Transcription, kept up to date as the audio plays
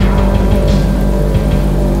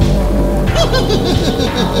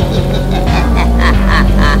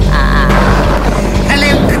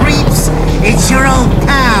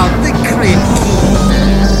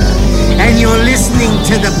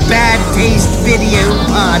Video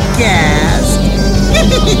Podcast.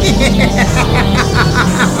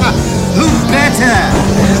 Who better?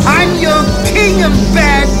 I'm your king of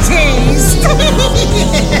bad taste.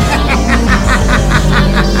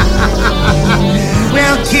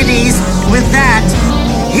 Well, kiddies, with that,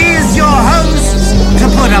 here's your host to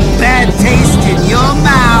put a bad taste in your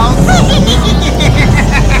mouth.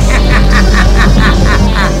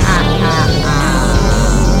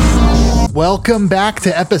 Welcome back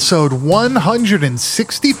to episode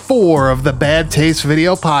 164 of the Bad Taste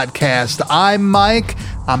Video Podcast. I'm Mike,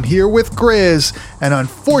 I'm here with Grizz, and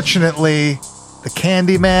unfortunately, the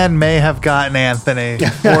Candyman may have gotten Anthony,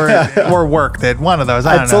 or worked it. One of those.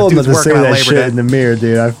 I don't know. told him Dude's to say working on that Labor shit Day. in the mirror,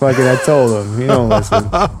 dude. I told him. He don't listen.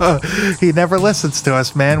 He never listens to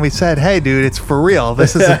us, man. We said, hey, dude, it's for real.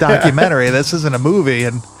 This is a documentary. This isn't a movie.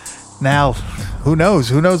 And now, who knows?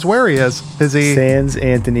 Who knows where he is? Is he Sans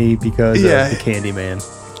Anthony because of the Candyman.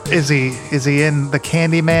 Is he in the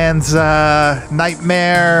Candyman's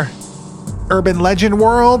nightmare urban legend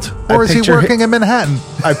world, or is he working in Manhattan?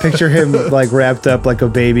 I picture him like wrapped up like a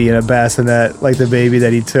baby in a bassinet, like the baby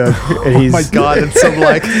that he took. And Oh my god! It's some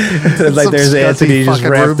like like some there's scuzzy Anthony just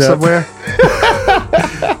fucking room wrapped up somewhere.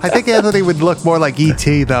 I think Anthony would look more like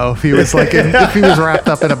E.T. though if he was if he was wrapped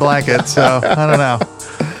up in a blanket. So I don't know.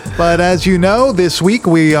 But as you know, this week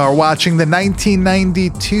we are watching the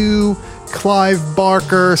 1992 Clive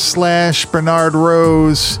Barker / Bernard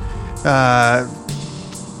Rose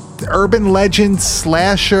urban legend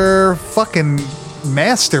slasher fucking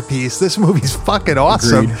masterpiece. This movie's fucking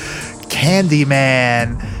awesome. Agreed.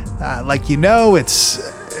 Candyman.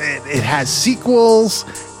 It has sequels.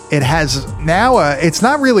 It has now it's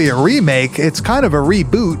not really a remake, it's kind of a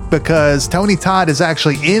reboot because Tony Todd is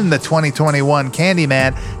actually in the 2021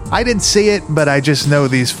 Candyman. I didn't see it, but I just know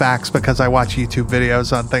these facts because I watch YouTube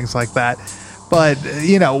videos on things like that. But,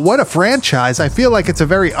 you know, what a franchise. I feel like it's a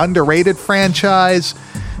very underrated franchise.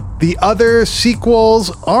 The other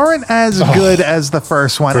sequels aren't as good as the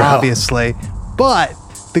first one, obviously. But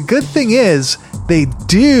the good thing is they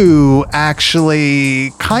do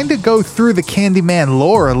actually kind of go through the Candyman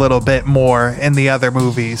lore a little bit more in the other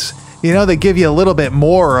movies. You know, they give you a little bit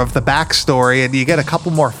more of the backstory and you get a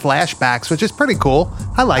couple more flashbacks, which is pretty cool.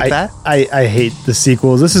 I like that. I hate the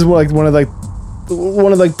sequels. This is one of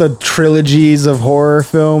the trilogies of horror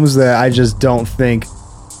films that I just don't think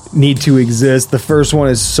need to exist. The first one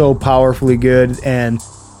is so powerfully good, and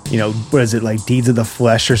you know, what is it, like Deeds of the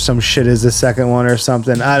Flesh or some shit is the second one or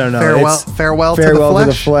something. I don't know. Farewell to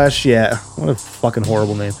the Flesh. Yeah, what a fucking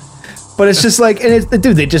horrible name. But it's just like, and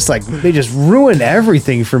they just ruin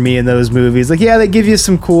everything for me in those movies. Like, yeah, they give you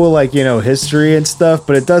some cool, like, you know, history and stuff,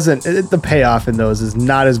 but the payoff in those is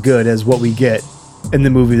not as good as what we get in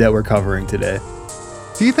the movie that we're covering today.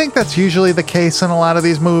 Do you think that's usually the case in a lot of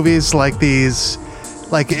these movies? Like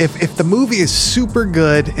if the movie is super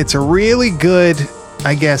good, it's a really good,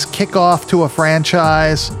 I guess, kickoff to a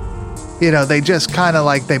franchise. You know, they just kind of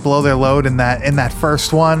like they blow their load in that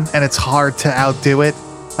first one, and it's hard to outdo it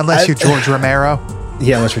unless you're George Romero.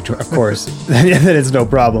 Yeah, unless you're, of course, then it's no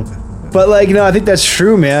problem. But like, you know, I think that's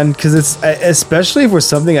true, man, because it's especially for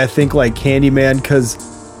something I think like Candyman, because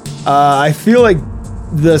I feel like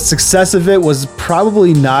the success of it was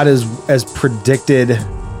probably not as predicted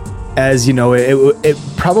as, you know, it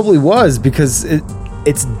probably was, because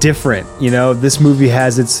it's different. You know, this movie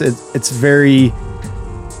has it's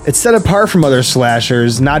set apart from other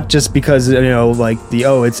slashers, not just because, you know, like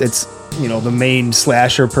it's you know, the main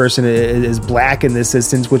slasher person is black in this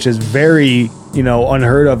instance, which is very, you know,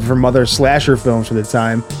 unheard of from other slasher films for the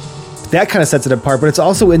time. That kind of sets it apart, but it's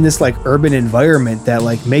also in this like urban environment that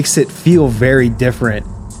like makes it feel very different.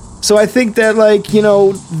 So I think that, like, you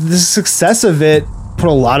know, the success of it put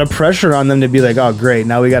a lot of pressure on them to be like, oh great,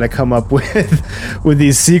 now we got to come up with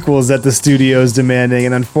these sequels that the studio's demanding,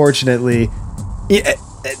 and unfortunately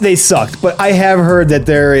they sucked. But I have heard that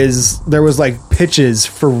there was like pitches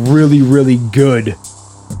for really, really good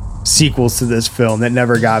sequels to this film that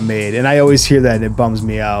never got made, and I always hear that and it bums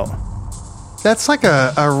me out. That's like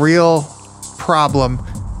a real problem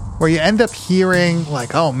where you end up hearing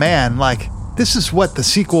like, oh man, like this is what the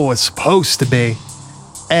sequel was supposed to be.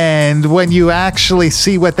 And when you actually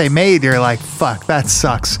see what they made, you're like, fuck, that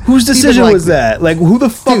sucks. Whose decision was that? Like, who the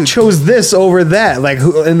fuck chose this over that? Like,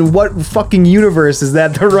 in what fucking universe is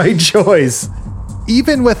that the right choice?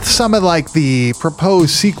 Even with some of like the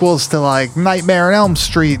proposed sequels to like Nightmare on Elm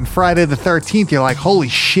Street and Friday the 13th, you're like, holy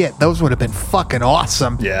shit, those would have been fucking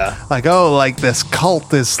awesome. Yeah. Like, oh, like this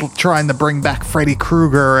cult is trying to bring back Freddy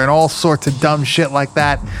Krueger and all sorts of dumb shit like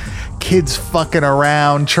that. Kids fucking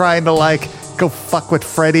around, trying to like go fuck with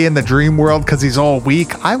Freddy in the dream world because he's all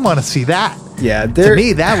weak. I want to see that. Yeah, to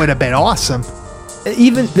me, that would have been awesome.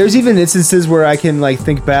 There's even instances where I can like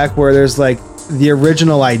think back where there's like the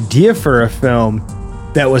original idea for a film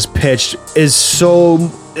that was pitched is so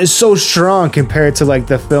strong compared to like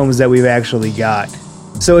the films that we've actually got.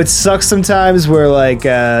 So it sucks sometimes where like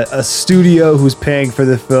a studio who's paying for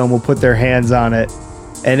the film will put their hands on it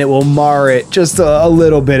and it will mar it just a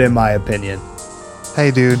little bit, in my opinion.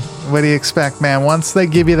 Hey dude, what do you expect, man? Once they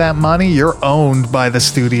give you that money, you're owned by the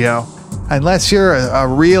studio. Unless you're a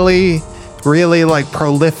really like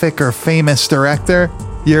prolific or famous director,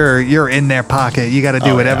 you're in their pocket. You got to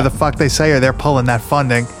do whatever the fuck they say, or they're pulling that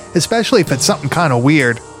funding. Especially if it's something kind of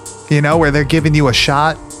weird, where they're giving you a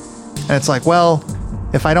shot, and it's like, well,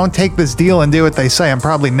 if I don't take this deal and do what they say, I'm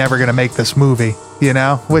probably never gonna make this movie.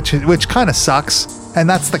 Which kind of sucks. And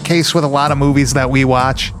that's the case with a lot of movies that we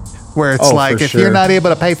watch, where it's like if you're not able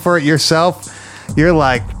to pay for it yourself,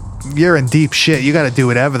 you're in deep shit. You got to do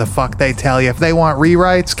whatever the fuck they tell you. If they want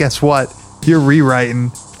rewrites, guess what? You're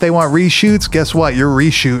rewriting. If they want reshoots, guess what? You're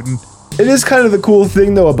reshooting. It is kind of the cool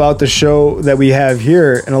thing, though, about the show that we have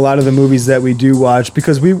here and a lot of the movies that we do watch,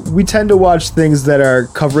 because we tend to watch things that are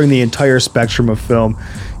covering the entire spectrum of film.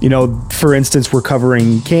 For instance, we're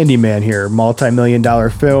covering Candyman here,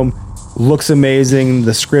 multi-million-dollar film. Looks amazing.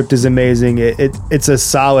 The script is amazing. It's a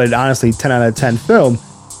solid, honestly, 10 out of 10 film.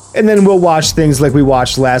 And then we'll watch things like we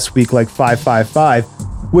watched last week, like 555,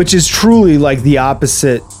 which is truly like the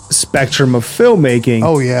opposite spectrum of filmmaking.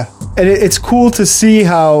 Oh, yeah. And it's cool to see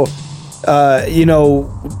how, obviously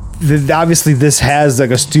this has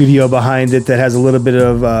like a studio behind it that has a little bit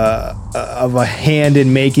of a hand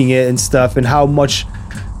in making it and stuff, and how much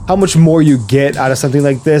more you get out of something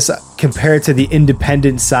like this compared to the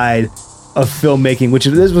independent side of filmmaking, which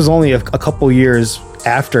this was only a couple years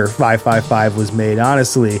after 555 was made,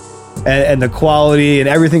 honestly, and the quality and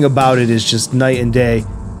everything about it is just night and day.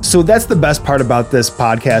 So that's the best part about this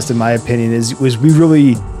podcast, in my opinion, is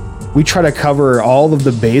we try to cover all of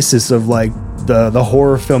the basis of like the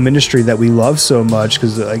horror film industry that we love so much,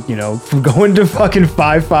 because from going to fucking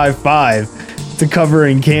 555 to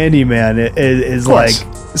covering Candyman, it is like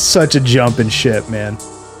such a jump in ship, man.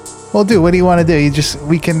 Well, dude, what do you want to do?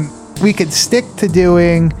 We could stick to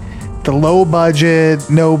doing the low budget,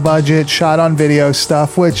 no budget, shot on video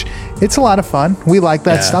stuff, which it's a lot of fun. We like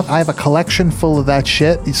that stuff. I have a collection full of that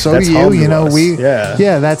shit. So do you.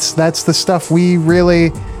 That's the stuff we really,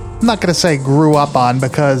 I'm not going to say grew up on,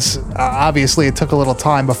 because obviously it took a little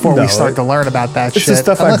time before we started to learn about that shit. It's the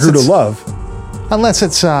stuff I grew to love. Unless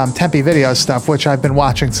it's Tempe Video stuff, which I've been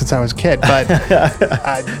watching since I was a kid. But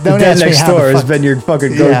don't ask me next how door has been your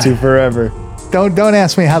fucking go-to forever. Don't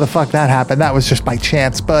ask me how the fuck that happened. That was just by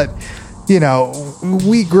chance. But,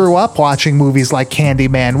 we grew up watching movies like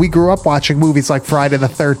Candyman. We grew up watching movies like Friday the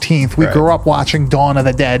 13th. We grew up watching Dawn of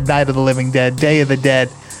the Dead, Night of the Living Dead, Day of the Dead.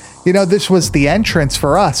 This was the entrance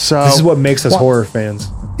for us. So this is what makes us horror fans.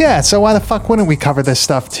 Yeah, so why the fuck wouldn't we cover this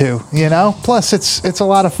stuff too? Plus it's a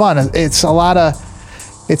lot of fun. It's a lot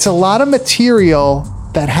of material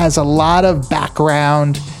that has a lot of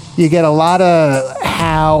background. You get a lot of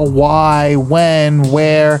how, why, when,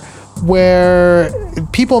 where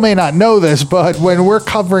people may not know this, but when we're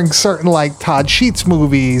covering certain like Todd Sheets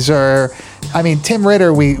movies, or Tim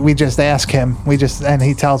Ritter, we just ask him, and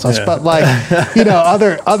he tells us, but like,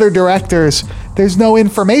 other directors, there's no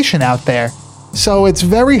information out there. So it's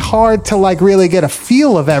very hard to like really get a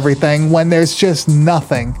feel of everything when there's just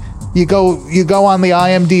nothing. You go on the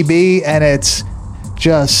IMDb and it's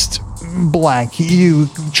just blank. You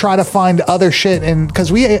try to find other shit, and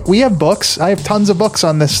because we have books, I have tons of books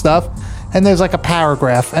on this stuff, and there's like a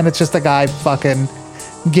paragraph and it's just a guy fucking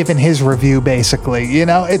giving his review, basically.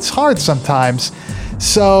 It's hard sometimes.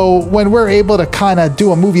 So when we're able to kind of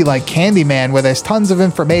do a movie like Candyman, where there's tons of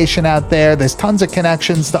information out there's tons of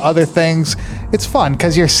connections to other things, it's fun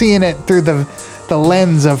because you're seeing it through the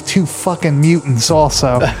lens of two fucking mutants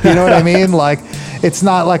also. You know what I mean? Like, it's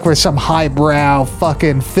not like we're some highbrow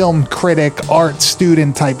fucking film critic, art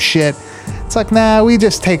student type shit. It's like, nah, we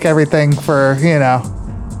just take everything for,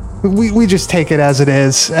 we just take it as it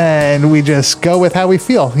is, and we just go with how we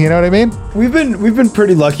feel. You know what I mean? We've been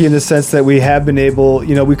pretty lucky in the sense that we have been able,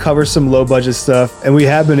 we cover some low budget stuff, and we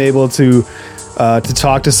have been able to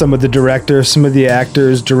talk to some of the directors, some of the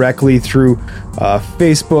actors directly through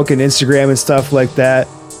Facebook and Instagram and stuff like that.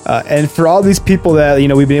 And for all these people that,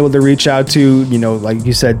 we've been able to reach out to, like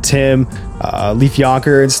you said, Tim, Leif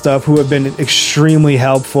Yonker and stuff, who have been extremely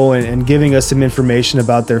helpful in giving us some information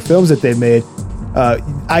about their films that they've made.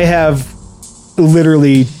 I have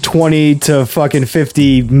literally 20 to fucking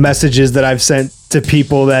 50 messages that I've sent to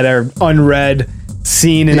people that are unread,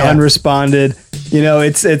 seen and unresponded. You know,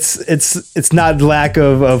 it's not lack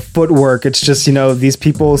of footwork. It's just, you know, these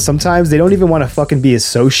people sometimes they don't even want to fucking be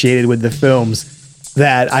associated with the films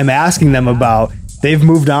that I'm asking them about. They've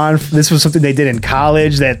moved on. This was something they did in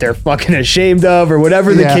college that they're fucking ashamed of, or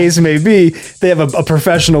whatever the case may be. They have a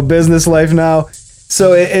professional business life now.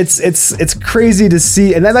 So it's crazy to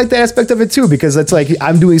see. And I like the aspect of it too, because it's like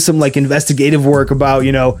I'm doing some like investigative work about,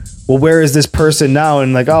 you know, well, where is this person now?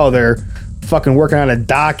 And like, oh, they're fucking working on a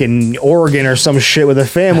dock in Oregon or some shit with a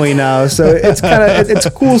family now. So it's kind of, it's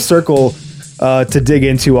a cool circle to dig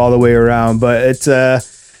into all the way around. But it's,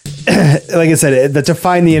 like I said, to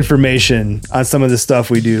find the information on some of the stuff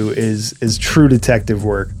we do is true detective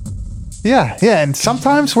work. Yeah, and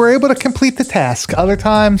sometimes we're able to complete the task. Other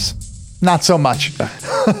times, not so much.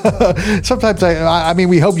 Sometimes, I mean,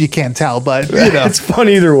 we hope you can't tell, but you know, it's fun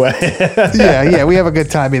either way. yeah, we have a good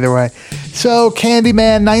time either way. So,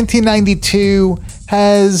 Candyman 1992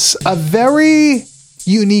 has a very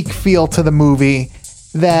unique feel to the movie.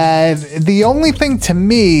 That the only thing to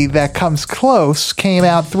me that comes close came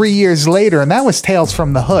out 3 years later, and that was Tales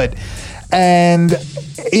from the Hood. And,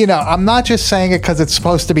 you know, I'm not just saying it because it's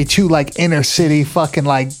supposed to be two, like, inner city fucking,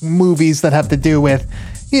 like, movies that have to do with,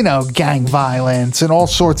 you know, gang violence and all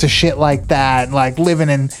sorts of shit like that. Like, living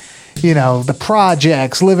in, you know, the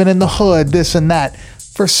projects, living in the hood, this and that.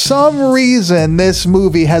 For some reason, this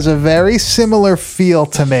movie has a very similar feel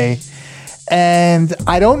to me. And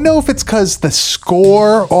I don't know if it's because the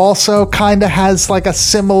score also kind of has like a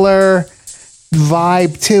similar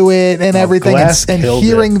vibe to it and everything. And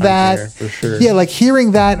hearing that, for sure. Yeah, like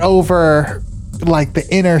hearing that over like the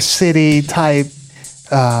inner city type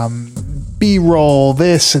B-roll,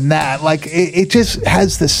 this and that, like it just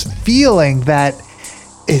has this feeling that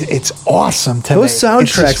it's awesome to me. Those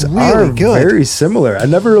soundtracks really are good. Very similar. I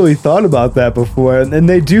never really thought about that before. And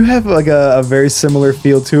they do have like a very similar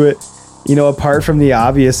feel to it. You know, apart from the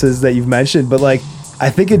obviouses that you've mentioned, but like,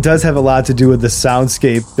 I think it does have a lot to do with the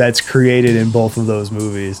soundscape that's created in both of those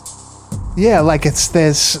movies. Yeah, like it's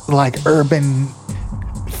this like urban,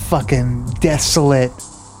 fucking desolate.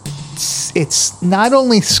 It's not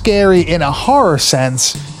only scary in a horror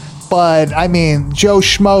sense, but I mean, Joe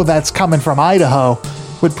Schmo that's coming from Idaho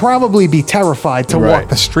would probably be terrified to walk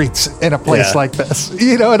the streets in a place like this.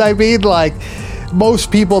 You know what I mean? Like,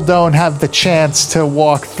 most people don't have the chance to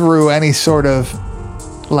walk through any sort of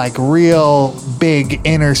like real big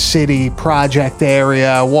inner city project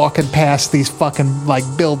area, walking past these fucking like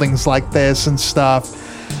buildings like this and stuff.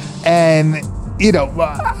 And, you know,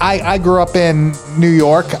 I grew up in New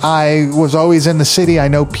York. I was always in the city. I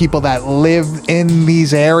know people that live in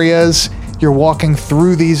these areas. You're walking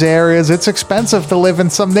through these areas. It's expensive to live in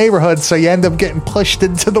some neighborhoods, so you end up getting pushed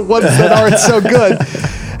into the ones that aren't so good.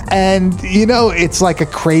 And, you know, it's like a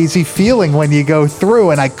crazy feeling when you go through.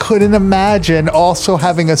 And I couldn't imagine also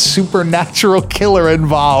having a supernatural killer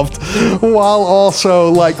involved while also,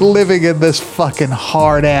 like, living in this fucking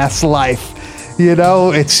hard-ass life. You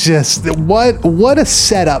know, it's just, what a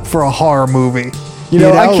setup for a horror movie. You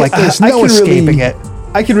know, like, there's no escaping it.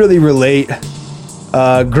 I can really relate.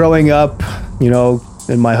 Growing up, you know,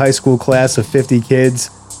 in my high school class of 50 kids,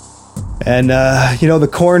 and, you know, the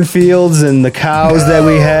cornfields and the cows that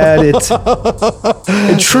we had,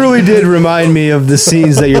 it truly did remind me of the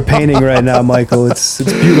scenes that you're painting right now, Michael. It's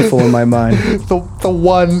beautiful in my mind.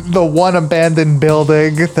 The one abandoned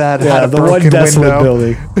building that had a the broken one desolate window.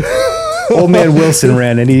 building. Old man Wilson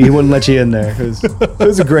ran and he wouldn't let you in there. It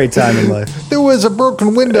was a great time in life. There was a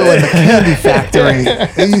broken window in the candy factory.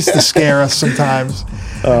 It used to scare us sometimes.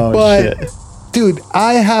 Shit. Dude,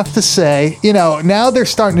 I have to say, you know, now they're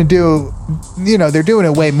starting to do, you know, they're doing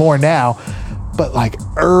it way more now, but like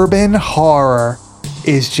urban horror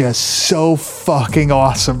is just so fucking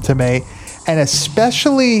awesome to me. And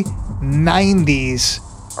especially 90s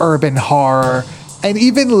urban horror and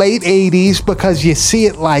even late 80s, because you see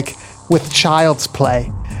it like with Child's Play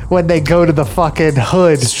when they go to the fucking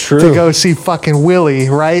hood to go see fucking Willie,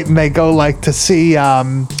 right? And they go like to see,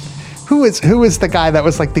 who is the guy that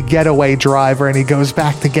was like the getaway driver and he goes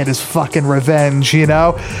back to get his fucking revenge, you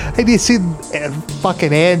know? And you see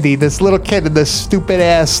fucking Andy, this little kid in this stupid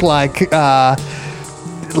ass like a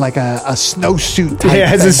snowsuit type thing.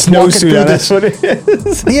 Has a snowsuit on, that's what it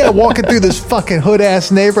is. Yeah, walking through this fucking hood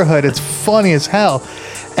ass neighborhood. It's funny as hell.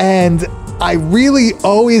 And I really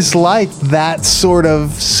always liked that sort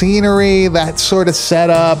of scenery, that sort of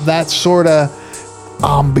setup, that sort of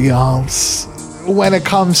ambiance when it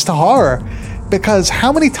comes to horror. Because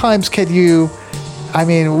how many times can you, I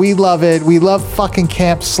mean, we love it. We love fucking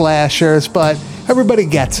camp slashers, but everybody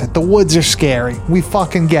gets it. The woods are scary. We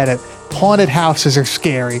fucking get it. haunted houses are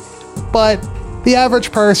scary, but the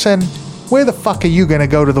average person, where the fuck are you gonna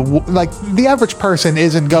go to the average person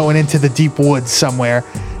isn't going into the deep woods somewhere.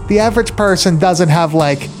 The average person doesn't have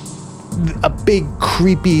like a big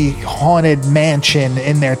creepy haunted mansion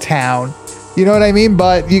in their town. You know what I mean?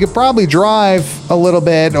 But you could probably drive a little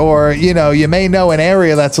bit, or, you may know an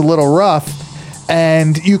area that's a little rough,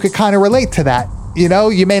 and you could kind of relate to that.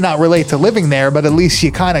 You may not relate to living there, but at least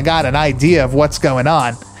you kind of got an idea of what's going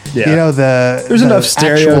on. Yeah. There's enough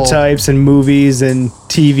stereotypes and movies and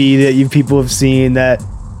TV that people have seen that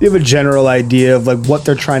you have a general idea of like what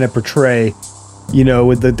they're trying to portray,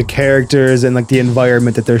 with the characters and like the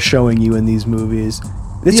environment that they're showing you in these movies.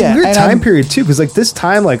 It's a weird time period too, because like this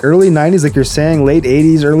time, like early 90s, like you're saying, late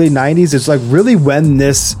 80s, early 90s, it's like really when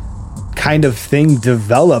this kind of thing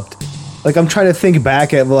developed. Like I'm trying to think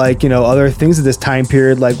back at like, other things of this time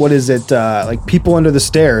period, like what is it, like People Under the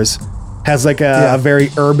Stairs has like a very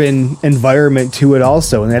urban environment to it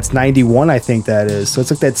also, and that's 91, I think that is. So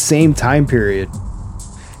it's like that same time period.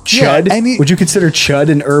 Chud? Would you consider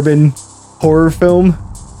Chud an urban horror film?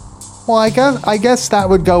 Well, I guess that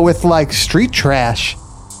would go with like Street Trash.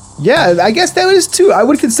 Yeah, I guess that is too. I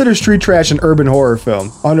would consider Street Trash an urban horror film,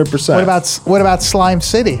 100%. What about Slime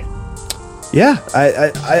City? Yeah,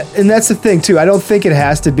 I and that's the thing too. I don't think it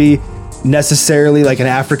has to be necessarily like an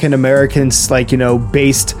African American, like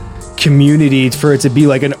based community for it to be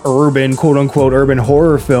like an urban, quote unquote, urban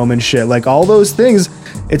horror film and shit. Like all those things,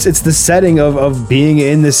 it's the setting of being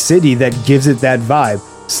in the city that gives it that vibe.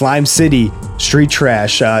 Slime City, Street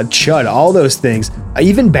Trash, Chud, all those things.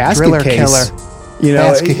 Even Basket Thriller Case. Killer.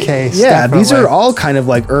 Basket Case. Yeah, definitely. These are all kind of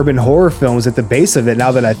like urban horror films at the base of it.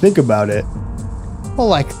 Now that I think about it. Well,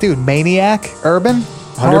 like, dude, Maniac, urban,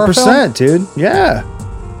 100%, dude. Yeah.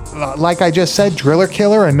 Like I just said, Driller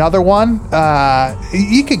Killer, another one.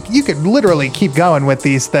 You could literally keep going with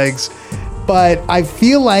these things, but I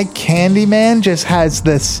feel like Candyman just has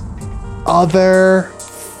this other,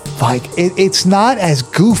 like, it's not as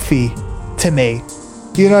goofy to me.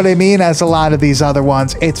 You know what I mean? As a lot of these other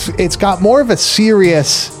ones, it's got more of a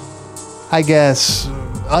serious, I guess,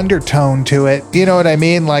 undertone to it. You know what I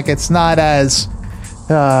mean? Like it's not as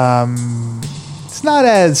campy. It's not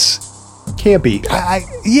as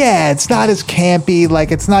campy.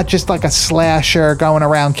 Like it's not just like a slasher going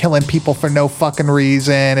around killing people for no fucking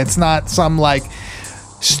reason. It's not some like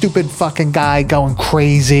stupid fucking guy going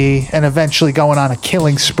crazy and eventually going on a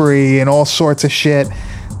killing spree and all sorts of shit.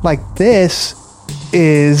 Like this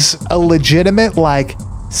is a legitimate, like,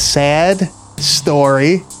 sad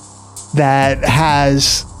story that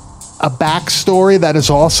has a backstory that is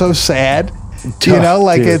also sad. Like dude.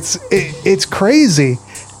 It's crazy,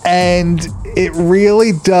 and it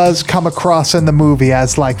really does come across in the movie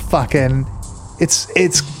as like fucking.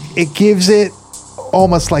 It gives it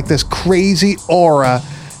almost like this crazy aura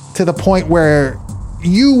to the point where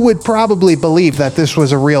you would probably believe that this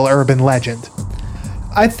was a real urban legend.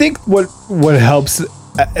 I think what helps,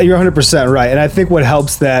 you're 100% right, and I think what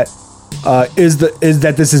helps that is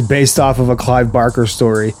that this is based off of a Clive Barker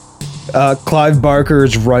story. Clive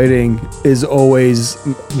Barker's writing is always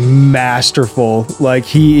masterful. Like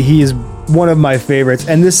he is one of my favorites,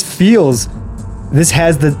 and this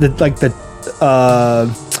has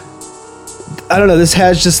I don't know, this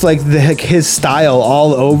has just like his style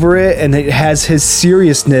all over it, and it has his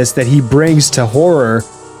seriousness that he brings to horror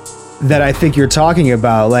that I think you're talking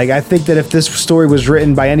about. Like, I think that if this story was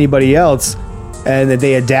written by anybody else and that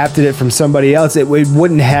they adapted it from somebody else, it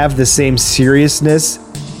wouldn't have the same seriousness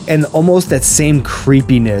and almost that same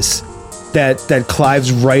creepiness that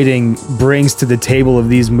Clive's writing brings to the table of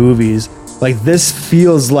these movies. Like, this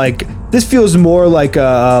feels more like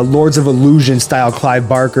a Lords of Illusion style Clive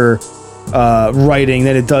Barker writing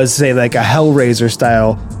than it does, say, like a Hellraiser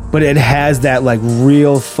style, but it has that like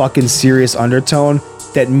real fucking serious undertone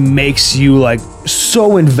that makes you like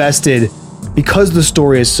so invested because the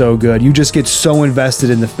story is so good. You just get so invested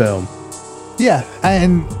in the film. Yeah,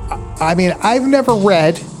 and I mean, I've never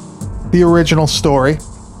read the original story.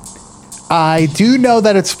 I do know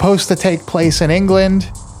that it's supposed to take place in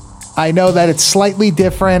England. I know that it's slightly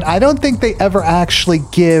different. I don't think they ever actually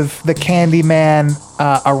give the Candyman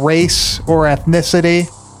a race or ethnicity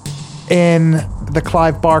in the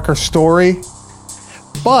Clive Barker story.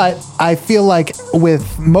 But I feel like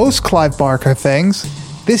with most Clive Barker things,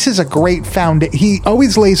 this is a great he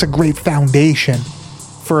always lays a great foundation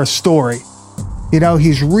for a story. You know,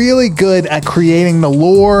 he's really good at creating the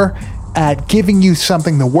lore, at giving you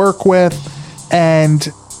something to work with, and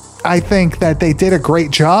I think that they did a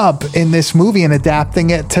great job in this movie in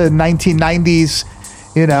adapting it to 1990s,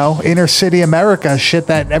 inner city America, shit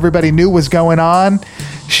that everybody knew was going on,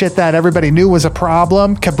 shit that everybody knew was a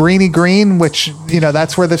problem. Cabrini Green, which,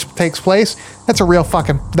 that's where this takes place.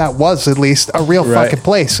 That was at least a real fucking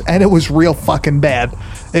place. And it was real fucking bad.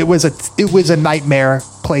 It was a nightmare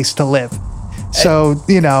place to live. So,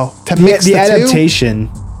 to mix the adaptation,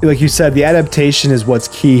 like you said, the adaptation is what's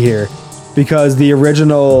key here. Because the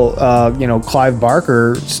original, Clive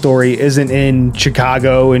Barker story isn't in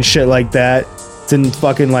Chicago and shit like that. It's in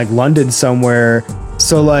fucking like London somewhere.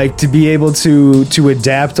 So like to be able to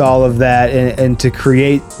adapt all of that and to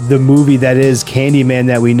create the movie that is Candyman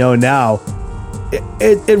that we know now,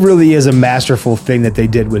 it really is a masterful thing that they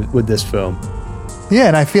did with this film. Yeah,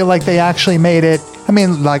 and I feel like they actually made it. I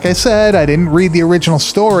mean, like I said, I didn't read the original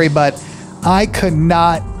story, but I could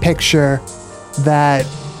not picture that,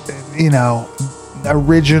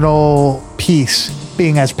 original piece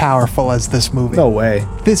being as powerful as this movie. No way.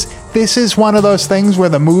 This is one of those things where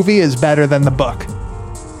the movie is better than the book.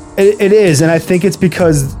 It is, and I think it's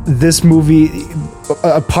because this movie,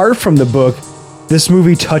 apart from the book, this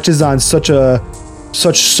movie touches on such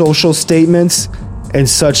social statements and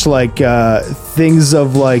such like things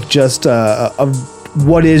of like just of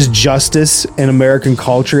what is justice in American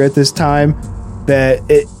culture at this time, that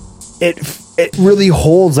it really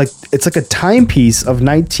holds, like it's like a timepiece of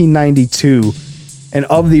 1992 and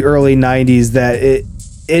of the early 90s, that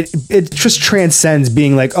it just transcends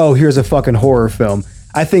being like, oh, here's a fucking horror film.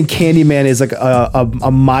 I think Candyman is like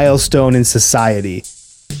a milestone in society.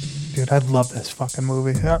 Dude, I love this fucking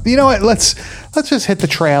movie. You know what? Let's just hit the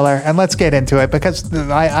trailer and let's get into it, because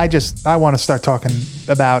I want to start talking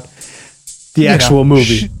about the actual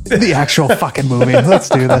movie. The actual fucking movie. Let's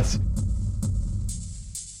do this.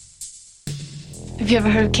 Have you ever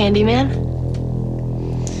heard of Candyman?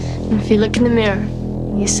 And if you look in the mirror,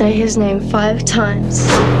 you say his name 5 times.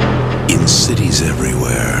 In cities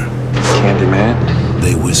everywhere, Candyman,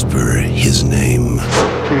 they whisper his name.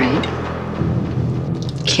 Right.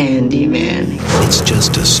 Candyman. It's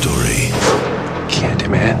just a story.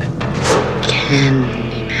 Candyman.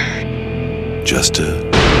 Candyman. Just a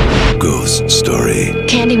ghost story.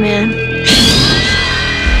 Candyman.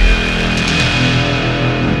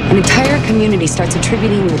 An entire community starts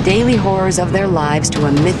attributing the daily horrors of their lives to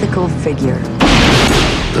a mythical figure.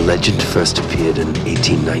 The legend first appeared in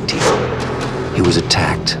 1890. He was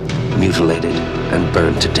attacked, mutilated, and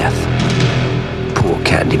burned to death. Poor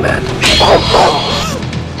Candyman.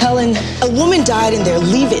 Helen, a woman died in there.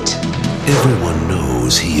 Leave it. Everyone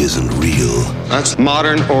knows he isn't real. That's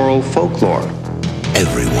modern oral folklore.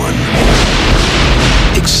 Everyone.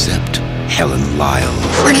 Except Helen Lyle.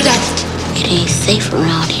 Bernadette. It ain't safe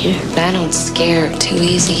around here. I don't scare too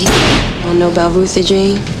easy. Wanna know about Ruthie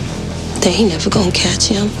Jean? They ain't never gonna catch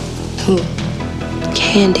him. Who?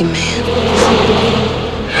 Candyman.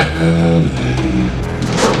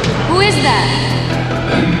 Who is that?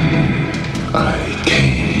 I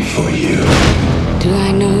came for you. Do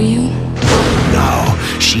I know you? Now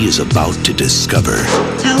she is about to discover.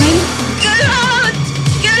 Helen? Get out!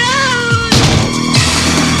 Get out!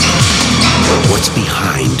 What's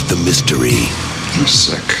behind the mystery? I'm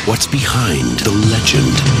sick. What's behind the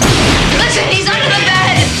legend? Listen, he's under the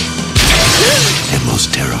bed! And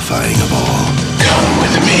most terrifying of all, Come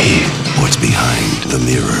with me. what's behind the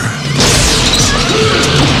mirror?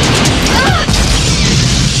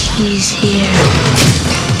 He's here.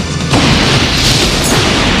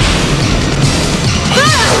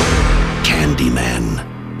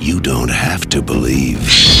 Candyman. You don't have to believe.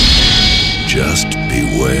 Just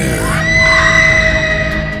beware.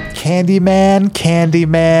 Candyman,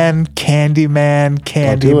 Candyman, Candyman,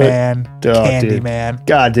 Candyman, Dude. Candyman.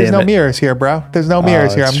 God damn There's no it. mirrors here, bro. There's no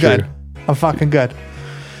mirrors here. I'm that's good. true. I'm fucking good.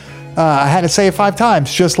 I had to say it 5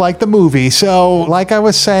 times, just like the movie. So, like I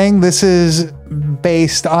was saying, this is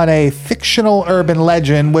based on a fictional urban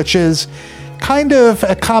legend, which is kind of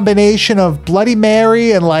a combination of Bloody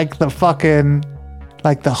Mary and like the fucking,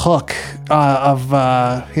 like the hook of,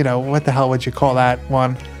 what the hell would you call that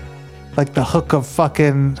one? Like the hook of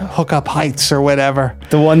fucking Hook Up Heights or whatever.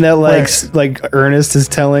 The one that like Ernest is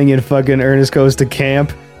telling in fucking Ernest Goes to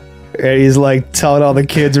Camp. And he's like telling all the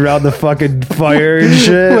kids around the fucking fire and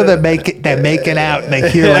shit. Where they're making out and they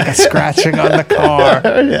hear like a scratching on the car.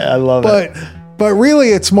 Yeah, I love it. But really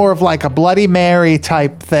it's more of like a Bloody Mary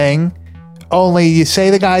type thing. Only you say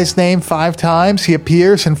the guy's name 5 times, he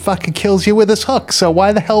appears and fucking kills you with his hook. So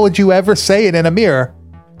why the hell would you ever say it in a mirror?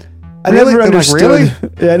 I Really? never Like, understood. really?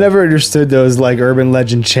 Yeah, I never understood those like urban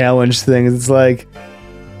legend challenge things. It's like,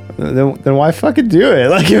 then why fucking do it?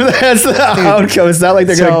 Like if that's the outcome, it's not like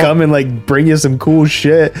they're gonna come and like bring you some cool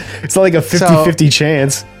shit. It's not like a 50-50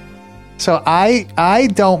 chance. So I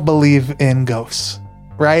don't believe in ghosts,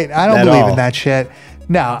 right? I don't At believe all. in that shit.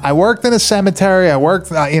 No, I worked in a cemetery. I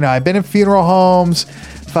worked, I've been in funeral homes,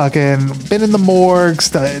 fucking been in the morgues,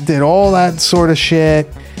 did all that sort of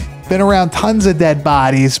shit. Been around tons of dead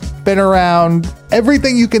bodies. Been around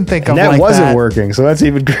everything you can think of. And that like wasn't that. working, so that's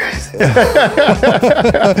even crazy.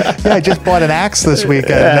 Yeah, I just bought an axe this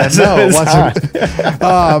weekend. Yeah, And no, it wasn't.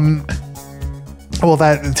 Well,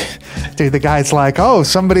 dude, the guy's like, oh,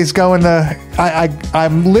 somebody's going to.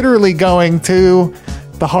 I'm literally going to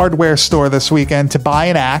the hardware store this weekend to buy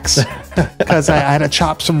an axe because I had to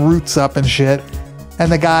chop some roots up and shit.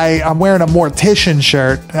 And the guy, I'm wearing a mortician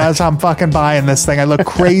shirt as I'm fucking buying this thing. I look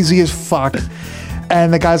crazy as fuck.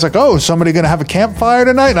 And the guy's like, oh, somebody going to have a campfire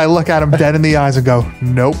tonight? And I look at him dead in the eyes and go,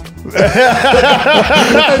 nope.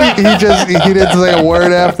 And he didn't say a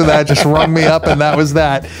word after that, just rung me up, and that was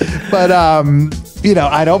that. But,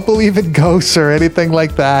 I don't believe in ghosts or anything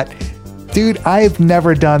like that. Dude, I've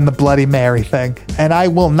never done the Bloody Mary thing, and I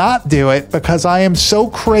will not do it because I am so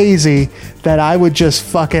crazy that I would just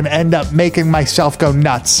fucking end up making myself go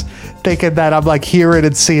nuts, thinking that I'm like hearing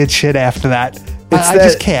and seeing shit after that. I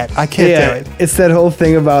just can't. I can't do it. It's that whole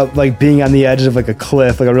thing about like being on the edge of like a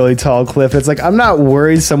cliff, like a really tall cliff. It's like, I'm not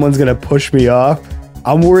worried someone's going to push me off.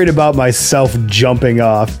 I'm worried about myself jumping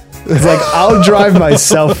off. It's like, I'll drive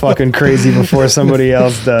myself fucking crazy before somebody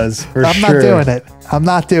else does. I'm not doing it. I'm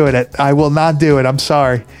not doing it. I will not do it. I'm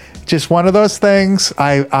sorry. Just one of those things.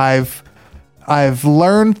 I've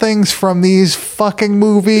learned things from these fucking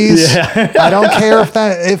movies. Yeah. I don't care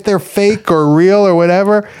if they're fake or real or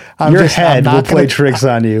whatever. Your head will play tricks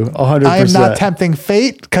on you. 100%. I am not tempting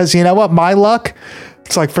fate because you know what? My luck.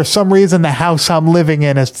 It's like for some reason the house I'm living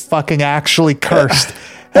in is fucking actually cursed.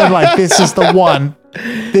 And like this is the one.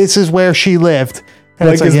 This is where she lived. And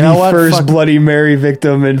like, it's like, is you know the what? first Bloody Mary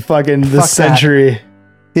victim in fucking the century. That.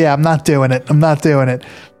 Yeah, I'm not doing it. I'm not doing it.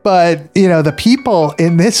 But, the people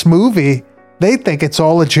in this movie, they think it's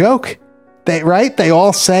all a joke. They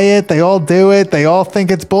all say it. They all do it. They all think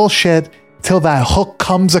it's bullshit till that hook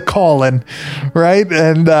comes a calling, right?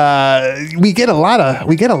 And we get a lot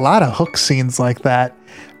of hook scenes like that.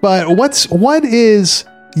 But what is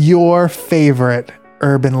your favorite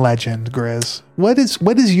urban legend, Grizz? What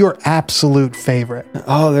is your absolute favorite?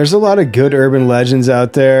 Oh, there's a lot of good urban legends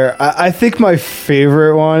out there. I think my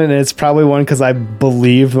favorite one, and it's probably one because I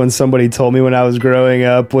believed when somebody told me when I was growing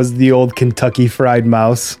up, was the old Kentucky Fried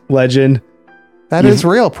Mouse legend. That is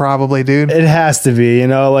real, probably, dude. It has to be,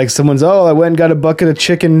 like someone's, I went and got a bucket of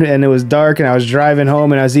chicken and it was dark and I was driving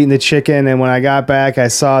home and I was eating the chicken, and when I got back, I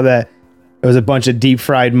saw that there was a bunch of deep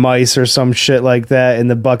fried mice or some shit like that in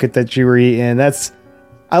the bucket that you were eating.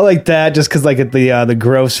 I like that just because, like, at the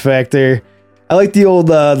gross factor. I like the old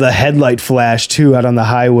the headlight flash too out on the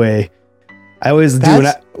highway. I always do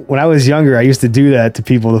when I was younger. I used to do that to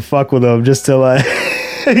people to fuck with them just to like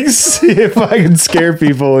see if I can scare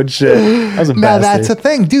people and shit. I was a bastard. Now that's a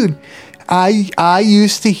thing, dude. I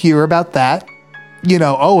used to hear about that.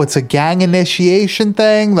 It's a gang initiation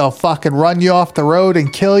thing. They'll fucking run you off the road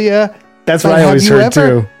and kill you. That's what I always heard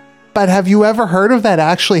too. But have you ever heard of that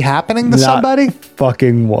actually happening to somebody?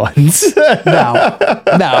 Fucking once. No.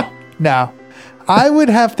 I would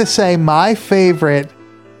have to say my favorite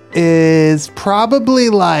is probably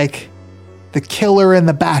like the killer in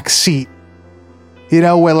the back seat.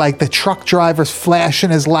 Where like the truck driver's flashing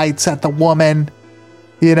his lights at the woman,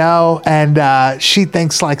 and she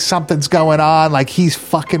thinks like something's going on, like he's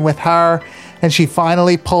fucking with her, and she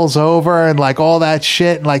finally pulls over and like all that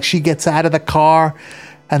shit, and like she gets out of the car.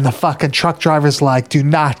 And the fucking truck driver's like, do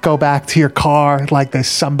not go back to your car. Like there's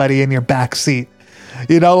somebody in your back seat.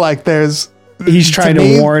 Like he's trying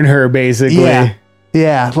to warn her basically.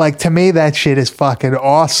 Yeah. Like to me, that shit is fucking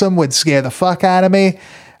awesome. Would scare the fuck out of me.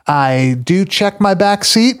 I do check my back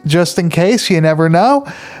seat just in case. You never know.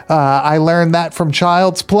 I learned that from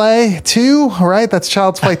Child's Play 2, right? That's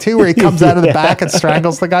Child's Play 2 where he comes out of the back and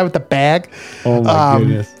strangles the guy with the bag. Oh my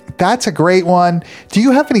goodness. That's a great one. Do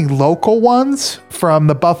you have any local ones from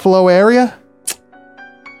the Buffalo area?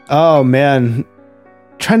 Oh man,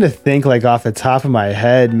 I'm trying to think like off the top of my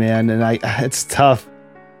head, man, and it's tough.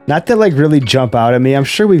 Not to like really jump out at me. I'm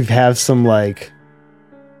sure we have some like,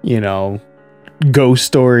 ghost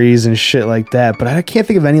stories and shit like that, but I can't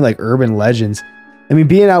think of any like urban legends. I mean,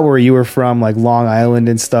 being out where you were from, like Long Island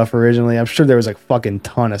and stuff originally, I'm sure there was like fucking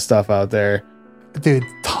ton of stuff out there. Dude,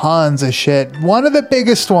 tons of shit. One of the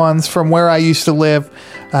biggest ones from where I used to live,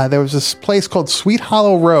 there was this place called Sweet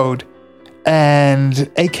Hollow Road,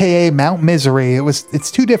 and AKA Mount Misery.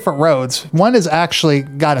 It's two different roads. One has actually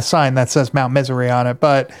got a sign that says Mount Misery on it,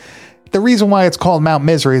 but the reason why it's called Mount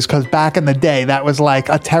Misery is because back in the day, that was like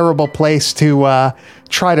a terrible place to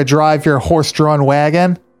try to drive your horse-drawn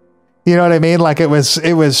wagon. You know what I mean? Like it was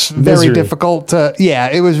very difficult to,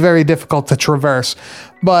 it was very difficult to traverse,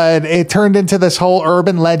 but it turned into this whole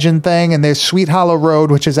urban legend thing. And there's Sweet Hollow Road,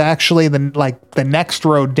 which is actually the next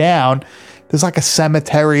road down. There's like a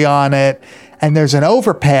cemetery on it, and there's an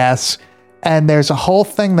overpass, and there's a whole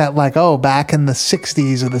thing that back in the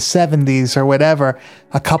 60s or the 70s or whatever,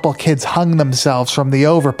 a couple kids hung themselves from the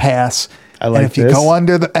overpass. And if you go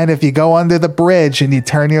under the bridge and you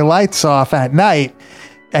turn your lights off at night,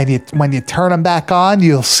 and when you turn them back on,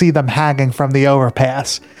 you'll see them hanging from the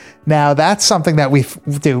overpass. Now, that's something that we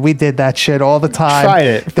did that shit all the time. Tried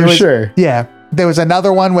it, for sure. Yeah. There was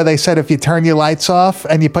another one where they said if you turn your lights off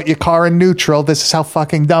and you put your car in neutral, this is how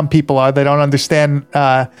fucking dumb people are. They don't understand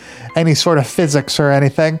any sort of physics or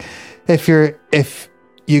anything. If you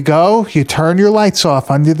turn your lights off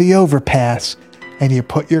under the overpass and you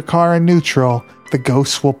put your car in neutral, the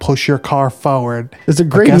ghosts will push your car forward. There's a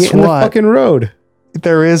gradient in the fucking road.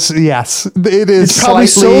 There is, yes. It is. It's probably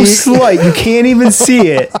so slight you can't even see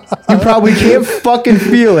it. You probably can't fucking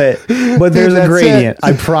feel it. But there's a gradient.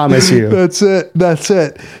 I promise you. That's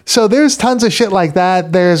it. So there's tons of shit like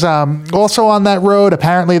that. There's also on that road,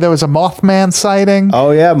 apparently there was a Mothman sighting.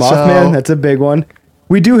 Oh yeah, Mothman. That's a big one.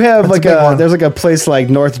 We do have there's like a place like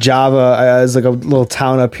North Java. It's like a little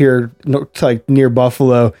town up here, like near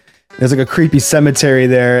Buffalo. There's like a creepy cemetery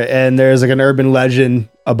there, and there's like an urban legend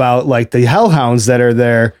about like the hellhounds that are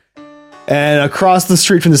there. And across the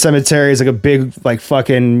street from the cemetery is like a big, like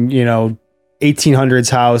fucking, 1800s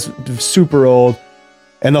house, super old.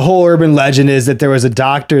 And the whole urban legend is that there was a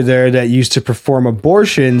doctor there that used to perform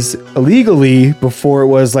abortions illegally before it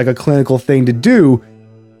was like a clinical thing to do.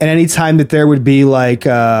 And anytime that there would be like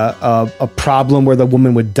a problem where the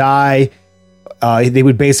woman would die, they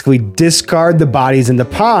would basically discard the bodies in the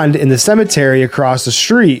pond in the cemetery across the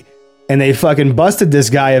street. And they fucking busted this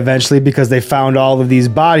guy eventually because they found all of these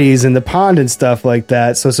bodies in the pond and stuff like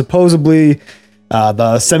that. So supposedly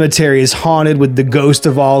the cemetery is haunted with the ghost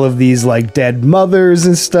of all of these like dead mothers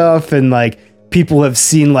and stuff. And like people have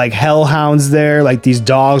seen like hellhounds there, like these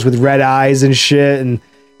dogs with red eyes and shit. And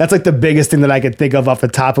that's like the biggest thing that I could think of off the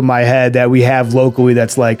top of my head that we have locally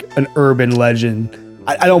that's like an urban legend.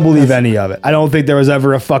 I don't believe any of it. I don't think there was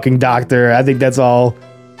ever a fucking doctor. I think that's all.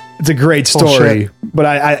 It's a great story, but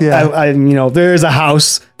I there's a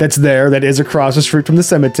house that's there that is across the street from the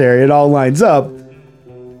cemetery. It all lines up.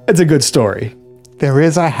 It's a good story. There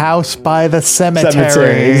is a house by the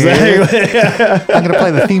cemetery. Exactly. I'm going to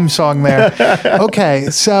play the theme song there.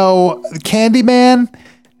 Okay, so Candyman,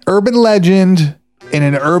 urban legend in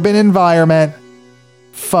an urban environment,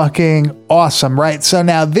 fucking awesome, right? So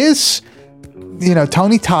now this,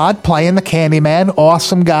 Tony Todd playing the Candyman,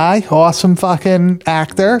 awesome guy, awesome fucking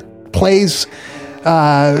actor, plays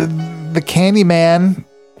the Candyman,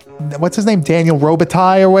 what's his name? Daniel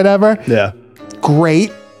Robitaille or whatever. Yeah.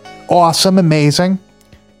 Great, awesome, amazing.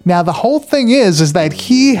 Now the whole thing is that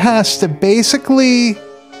he has to basically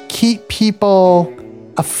keep people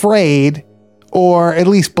afraid or at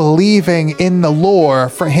least believing in the lore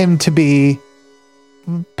for him to be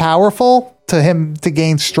powerful, to him to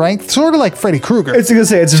gain strength, sort of like Freddy Krueger. It's gonna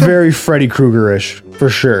say it's very Freddy Krueger-ish for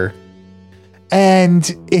sure. And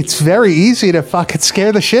it's very easy to fucking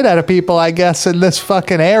scare the shit out of people, I guess, in this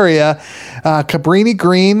fucking area. Cabrini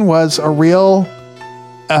Green was a real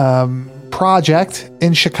project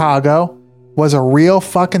in Chicago, was a real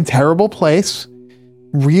fucking terrible place.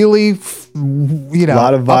 Really, a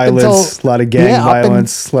lot of violence, a lot of gang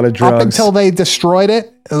violence, a lot of drugs. Up until they destroyed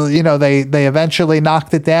it, they eventually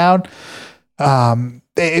knocked it down.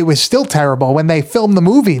 It was still terrible. When they filmed the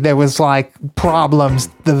movie, there was like problems.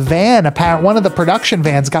 The van, one of the production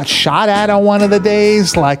vans got shot at on one of the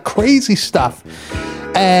days, like crazy stuff.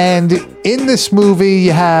 And in this movie,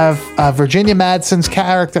 you have Virginia Madsen's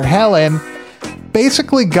character, Helen,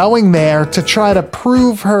 basically going there to try to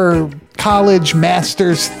prove her college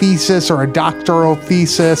master's thesis or a doctoral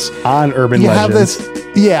thesis on urban legends.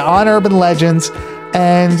 On urban legends.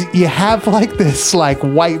 And you have like this like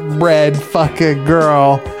white bread fucking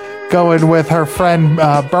girl going with her friend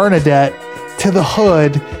Bernadette to the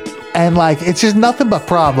hood, and like it's just nothing but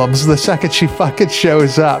problems the second she fucking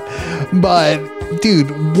shows up. But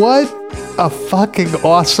dude, what a fucking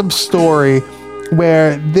awesome story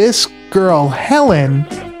where this girl Helen,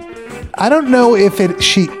 I don't know if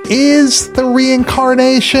she is the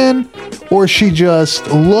reincarnation or she just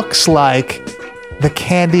looks like the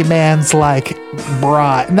Candyman's like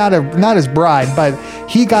bride, not his bride, but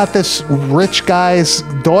he got this rich guy's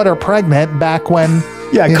daughter pregnant back when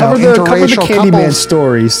cover the Candyman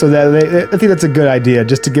story, so that I think that's a good idea,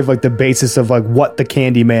 just to give like the basis of like what the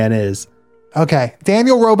Candyman is. Okay,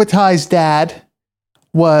 Daniel Robitaille's dad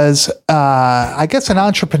was, I guess, an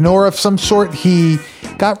entrepreneur of some sort. He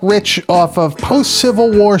got rich off of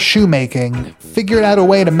post-Civil War shoemaking, figured out a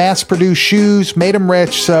way to mass produce shoes, made him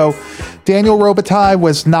rich. So Daniel Robitaille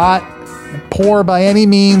was not poor by any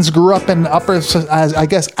means, grew up in as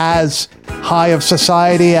high of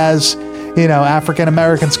society as, African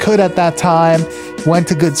Americans could at that time, went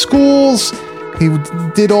to good schools. He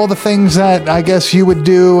did all the things that I guess you would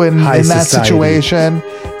do in that situation.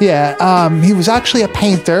 Yeah. He was actually a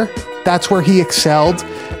painter. That's where he excelled.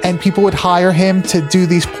 And people would hire him to do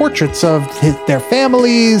these portraits of their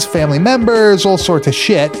families, family members, all sorts of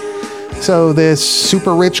shit. So this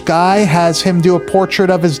super rich guy has him do a portrait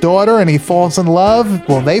of his daughter, and he falls in love.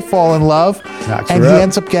 Well, they fall in love. And he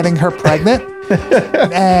ends up getting her pregnant.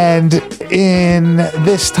 And in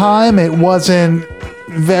this time, it wasn't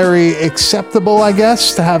very acceptable, I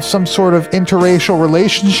guess, to have some sort of interracial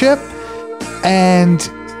relationship. And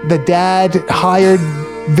the dad hired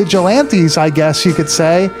vigilantes, I guess you could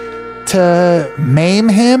say, to maim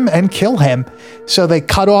him and kill him. So they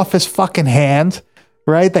cut off his fucking hand,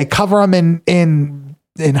 right? They cover him in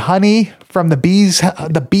honey from the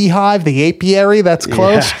beehive, the apiary that's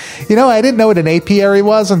close. Yeah. I didn't know what an apiary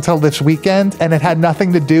was until this weekend, and it had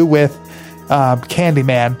nothing to do with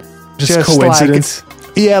Candyman. Just coincidence.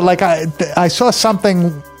 I saw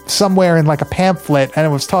something somewhere in like a pamphlet, and it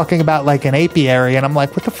was talking about like an apiary, and I'm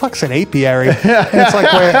like, what the fuck's an apiary? And it's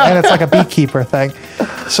like a beekeeper thing.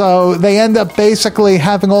 So they end up basically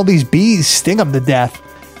having all these bees sting them to death.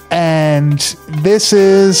 And this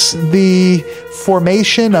is the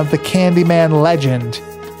formation of the Candyman legend.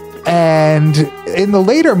 And in the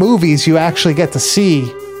later movies, you actually get to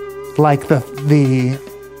see like the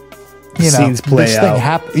scenes play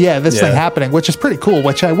out. This thing happening, which is pretty cool,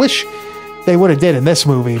 which I wish they would have did in this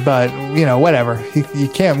movie, but whatever. You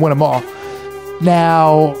can't win them all.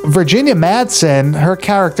 Now, Virginia Madsen, her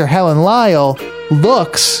character Helen Lyle,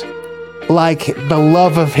 looks like the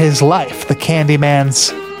love of his life, the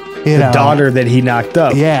Candyman's, the daughter that he knocked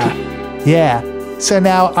up. Yeah. So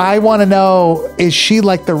now I want to know, is she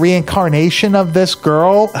like the reincarnation of this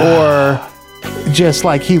girl, or just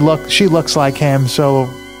like she looks like him, so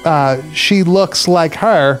she looks like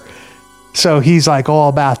her, so he's like all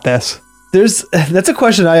about this? That's a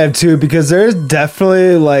question I have too, because there's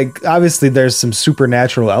definitely obviously there's some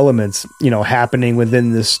supernatural elements, happening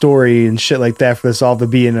within this story and shit like that for this all to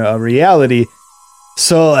be in a reality.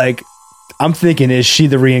 So I'm thinking, is she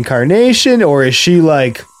the reincarnation, or is she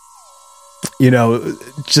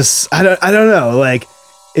just, I don't know,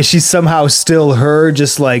 is she somehow still her,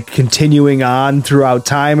 just continuing on throughout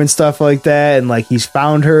time and stuff like that, and he's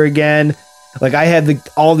found her again? I had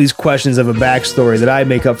all these questions of a backstory that I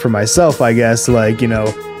make up for myself, I guess. Has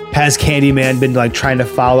Candyman been trying to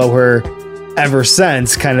follow her ever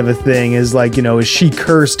since, kind of a thing? Is is she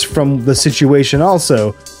cursed from the situation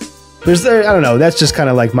also? I don't know. That's just kind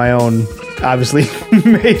of my own, obviously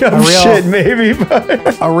made up shit, maybe.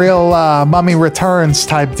 But a real Mummy Returns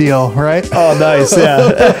type deal, right? Oh, nice.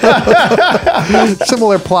 Yeah.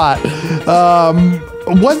 Similar plot.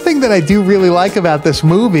 One thing that I do really like about this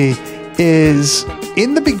movie is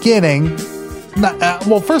in the beginning,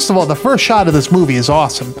 first of all, the first shot of this movie is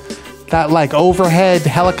awesome. That overhead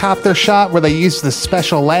helicopter shot where they use the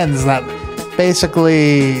special lens that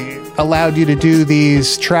basically allowed you to do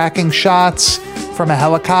these tracking shots from a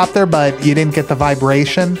helicopter, but you didn't get the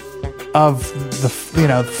vibration of the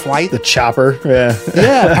flight. The chopper. Yeah.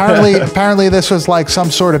 Apparently this was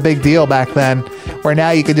some sort of big deal back then, where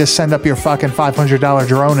now you could just send up your fucking $500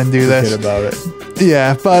 drone and do this. Forget about it.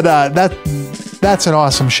 Yeah, but that's an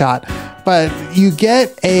awesome shot. But you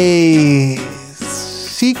get a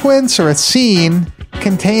sequence or a scene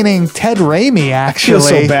containing Ted Raimi, actually. I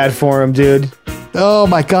feel so bad for him, dude. Oh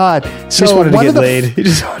my God. So he just wanted to get laid.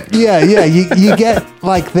 You get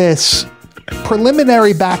this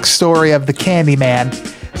preliminary backstory of the Candyman,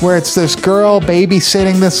 where it's this girl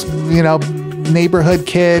babysitting this, neighborhood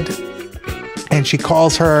kid, and she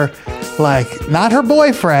calls her not her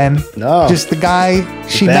boyfriend, no, just the guy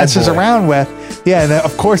she messes around with. Yeah, and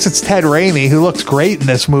of course it's Ted Raimi, who looks great in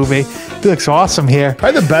this movie. He looks awesome here.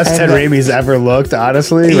 Probably the best Ted Raimi's ever looked,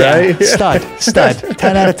 honestly, right? Stud.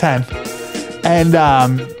 10 out of 10.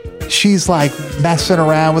 And she's messing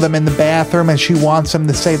around with him in the bathroom, and she wants him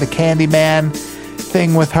to say the Candyman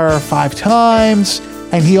thing with her 5 times,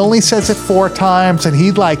 and he only says it 4 times, and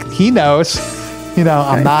he knows,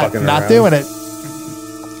 I'm not doing it.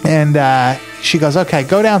 And she goes, okay,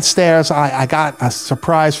 go downstairs. I got a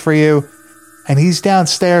surprise for you. And he's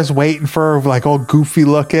downstairs waiting for her, all goofy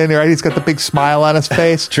looking, right? He's got the big smile on his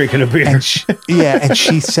face. Drinking a beer. And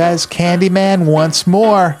she says Candyman once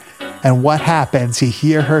more. And what happens? You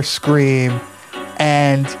hear her scream.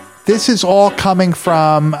 And this is all coming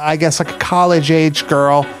from, I guess, like a college-age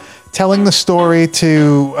girl telling the story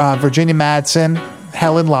to Virginia Madsen,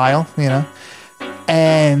 Helen Lyle, you know.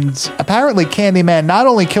 And apparently Candyman not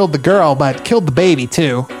only killed the girl, but killed the baby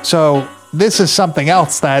too. So this is something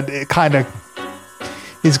else that kind of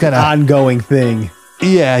is going to... Ongoing thing.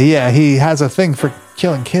 Yeah, he has a thing for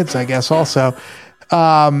killing kids, I guess, also.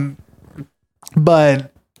 But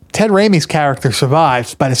Ted Raimi's character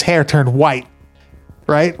survives, but his hair turned white,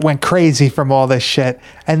 right? Went crazy from all this shit.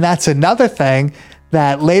 And that's another thing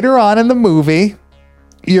that later on in the movie,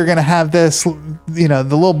 you're going to have this, you know,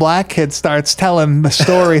 the little black kid starts telling the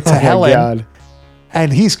story to Helen. God.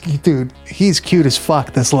 And he's cute as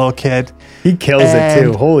fuck, this little kid. He kills it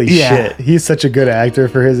too. Holy shit. He's such a good actor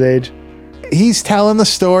for his age. He's telling the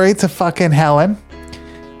story to fucking Helen.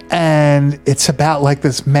 And it's about like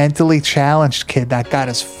this mentally challenged kid that got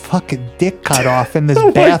his fucking dick cut off in this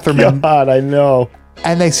bathroom. Oh my God, I know.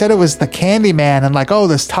 And they said it was the Candyman. And like, oh,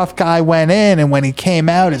 this tough guy went in. And when he came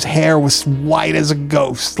out, his hair was white as a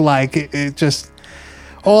ghost. Like it just...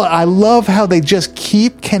 Oh, I love how they just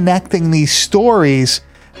keep connecting these stories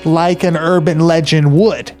like an urban legend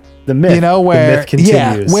would. The myth. You know, where, the myth continues.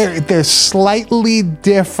 Yeah, where there's slightly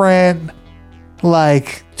different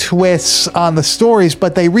like twists on the stories,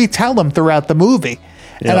 but they retell them throughout the movie.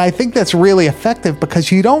 Yep. And I think that's really effective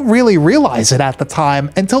because you don't really realize it at the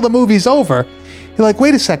time until the movie's over. You're like,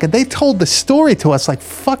 wait a second, they told the story to us like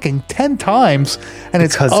fucking 10 times, and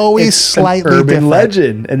it's always slightly an urban different.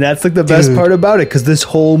 legend. And that's like the best part about it, because this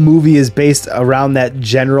whole movie is based around that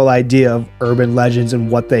general idea of urban legends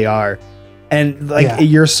and what they are. And like,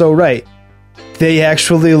 you're so right. They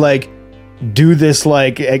actually like do this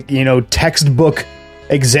like, you know, textbook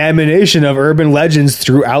examination of urban legends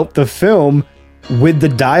throughout the film with the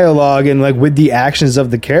dialogue and like with the actions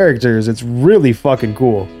of the characters. It's really fucking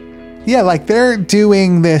cool. Yeah, like they're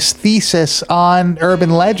doing this thesis on urban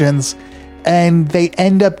legends and they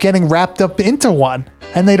end up getting wrapped up into one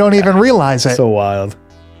and they don't even realize it. So wild.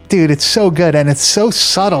 Dude, it's so good and it's so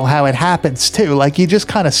subtle how it happens too. Like you just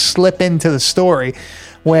kind of slip into the story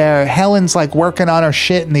where Helen's like working on her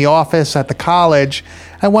shit in the office at the college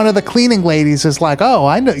and one of the cleaning ladies is like, oh,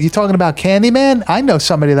 I know, you talking about Candyman? I know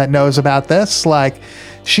somebody that knows about this. Like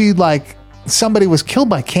she like... somebody was killed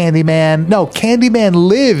by Candyman. No, Candyman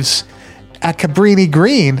lives at Cabrini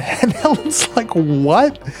Green. And Helen's like,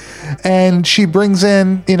 what? And she brings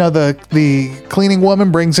in, you know, the cleaning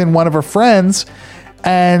woman brings in one of her friends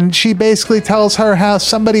and she basically tells her how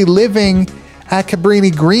somebody living at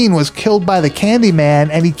Cabrini Green was killed by the Candyman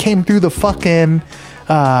and he came through the fucking,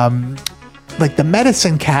 like the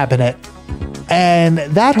medicine cabinet. And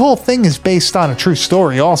that whole thing is based on a true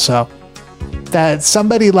story also. That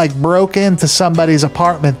somebody like broke into somebody's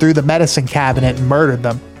apartment through the medicine cabinet and murdered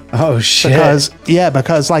them. Oh shit.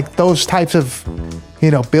 Because like those types of,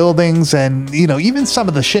 you know, buildings and, you know, even some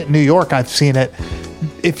of the shit in New York, I've seen it.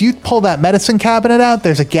 If you pull that medicine cabinet out,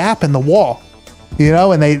 there's a gap in the wall, you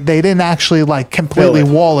know, and they didn't actually like completely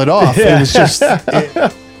wall it off. Yeah. It was just,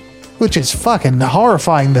 which is fucking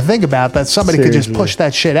horrifying to think about, that somebody could just push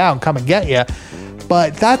that shit out and come and get you.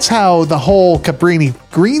 But that's how the whole Cabrini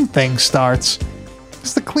Green thing starts.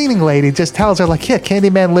 It's the cleaning lady just tells her like, yeah,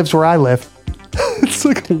 Candyman lives where I live. It's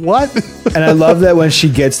like, what? And I love that when she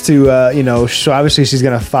gets to, you know, so obviously she's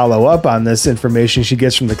going to follow up on this information she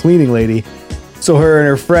gets from the cleaning lady. So her and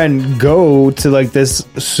her friend go to like this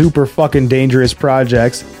super fucking dangerous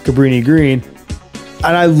project, Cabrini Green.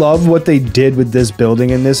 And I love what they did with this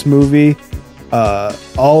building in this movie.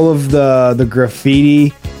 All of the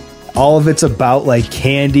graffiti, all of it's about like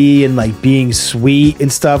candy and like being sweet and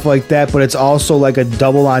stuff like that, but it's also like a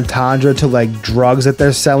double entendre to like drugs that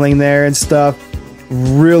they're selling there and stuff.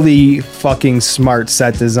 Really fucking smart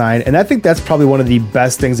set design. And I think that's probably one of the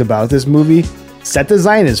best things about this movie. Set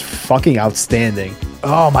design is fucking outstanding.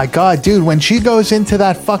 Oh my God, dude, when she goes into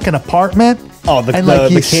that fucking apartment. Oh, the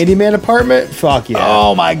Candyman apartment? Fuck yeah.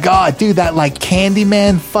 Oh my God, dude, that like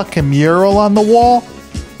Candyman fucking mural on the wall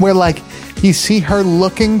where like you see her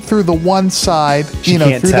looking through the one side, you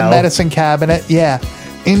know, through the medicine cabinet,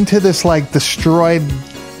 into this like destroyed,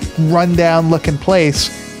 rundown looking place.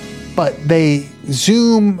 But they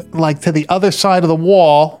zoom like to the other side of the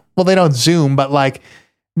wall. Well, they don't zoom, but like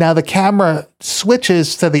now the camera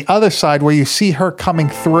switches to the other side where you see her coming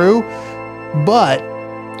through. But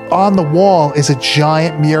on the wall is a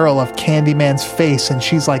giant mural of Candyman's face, and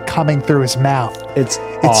she's like coming through his mouth. It's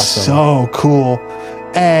awesome. So cool.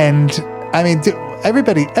 And I mean,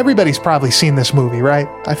 everybody's probably seen this movie, right?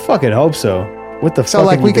 I fucking hope so. What the So fuck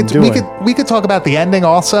like have you been doing? we could talk about the ending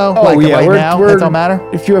also. Oh like yeah, right now. It don't matter.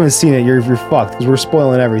 If you haven't seen it, you're fucked because we're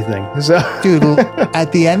spoiling everything. So. Dude,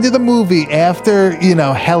 at the end of the movie, after,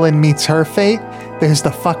 Helen meets her fate, there's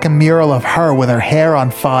the fucking mural of her with her hair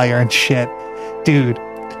on fire and shit. Dude,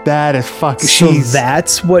 that is fucking... So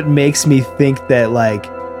that's what makes me think that, like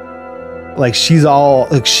she's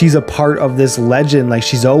a part of this legend. Like,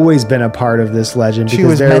 she's always been a part of this legend. She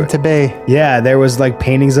was meant to be. Yeah, there was, like,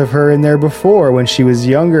 paintings of her in there before when she was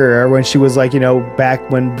younger, or when she was, like, back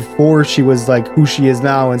when, before she was, like, who she is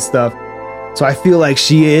now and stuff. So I feel like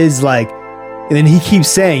she is, like... And then he keeps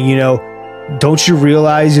saying, don't you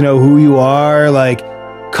realize, who you are? Like,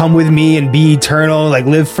 come with me and be eternal, like,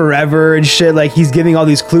 live forever and shit. Like, he's giving all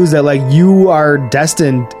these clues that, like, you are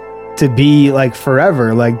destined to be, like,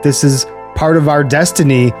 forever. Like, this is part of our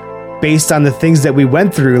destiny based on the things that we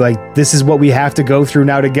went through. Like, this is what we have to go through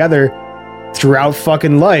now together throughout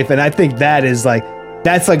fucking life. And I think that is,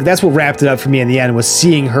 that's what wrapped it up for me in the end, was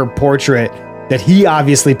seeing her portrait that he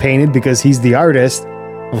obviously painted because he's the artist,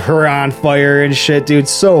 of her on fire and shit, dude.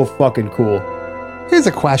 So fucking cool. Here's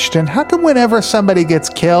a question. How come whenever somebody gets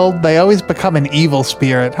killed, they always become an evil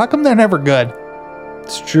spirit? How come they're never good?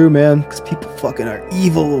 It's true, man, because people fucking are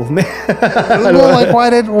evil, man. Well, like, why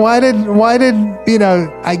did,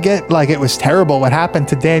 I get, like, it was terrible what happened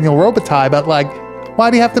to Daniel Robitaille, but, like, why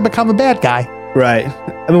do you have to become a bad guy? Right.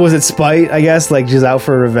 I mean, was it spite, I guess? Like, she's out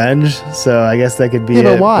for revenge? So I guess that could be it.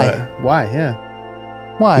 But why? But why, yeah.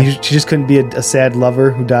 Why? She just couldn't be a sad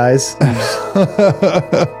lover who dies.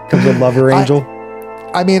 Becomes a lover angel.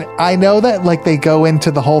 I mean, I know that, like, they go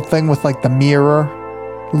into the whole thing with, like, the mirror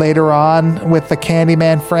later on with the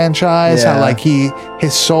Candyman franchise, how, like,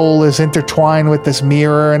 his soul is intertwined with this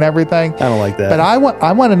mirror and everything. I don't like that. But I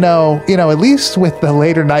want to know, at least with the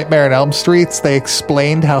later Nightmare on Elm Streets, they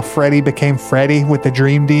explained how Freddy became Freddy with the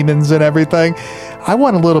dream demons and everything. I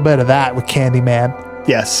want a little bit of that with Candyman.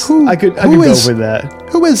 Yes, I could go with that.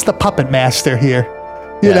 Who is the puppet master here?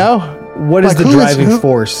 You know? What is the driving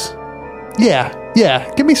force? Yeah.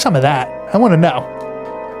 Give me some of that. I want to know.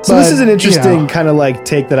 So this is an interesting kind of like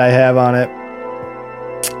take that I have on it.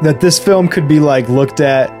 That this film could be like looked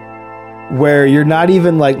at where you're not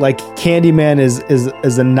even like Candyman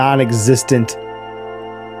is a non-existent.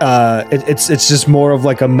 It's just more of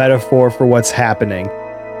like a metaphor for what's happening.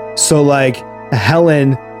 So like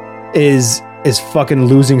Helen is fucking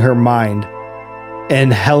losing her mind,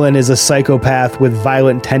 and Helen is a psychopath with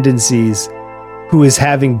violent tendencies who is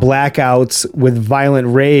having blackouts with violent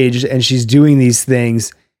rage, and she's doing these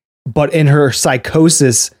things, but in her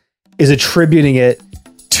psychosis is attributing it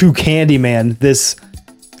to Candyman, this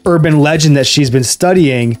urban legend that she's been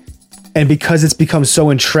studying. And because it's become so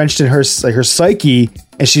entrenched in her psyche,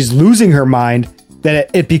 and she's losing her mind,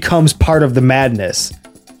 that it becomes part of the madness.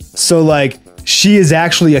 So like, she is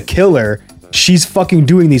actually a killer. She's fucking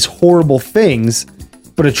doing these horrible things,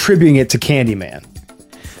 but attributing it to Candyman.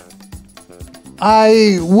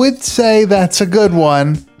 I would say that's a good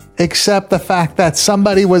one, except the fact that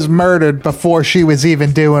somebody was murdered before she was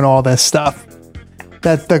even doing all this stuff.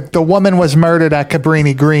 That the woman was murdered at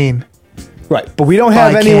Cabrini Green. Right, but we don't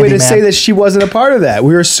have any way to say that she wasn't a part of that.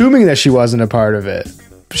 We're assuming that she wasn't a part of it.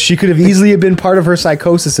 She could have easily have been part of her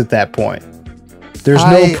psychosis at that point. There's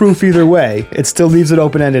no proof either way. It still leaves it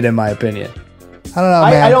open-ended, in my opinion. I don't know,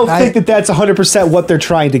 man. I don't think that that's 100% what they're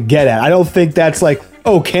trying to get at. I don't think that's like,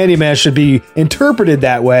 oh, Candyman should be interpreted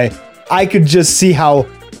that way. I could just see how,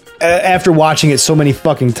 after watching it so many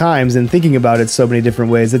fucking times and thinking about it so many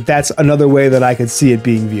different ways, that's another way that I could see it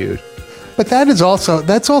being viewed. But that's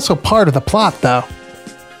also part of the plot, though.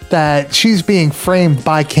 That she's being framed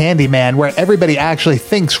by Candyman, where everybody actually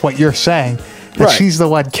thinks what you're saying. That she's the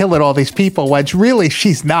one killing all these people, when really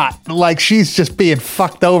she's not. Like, she's just being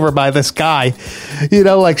fucked over by this guy.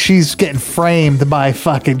 Like, she's getting framed by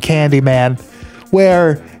fucking Candyman.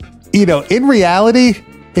 Where, in reality,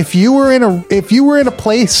 if you were in a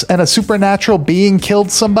place and a supernatural being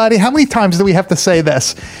killed somebody, how many times do we have to say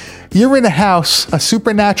this? You're in a house, a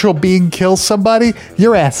supernatural being kills somebody,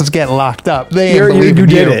 your ass is getting locked up. They ain't believing you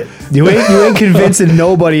did it. You ain't convincing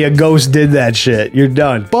nobody a ghost did that shit. You're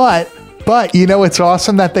done. But it's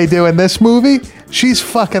awesome that they do in this movie. She's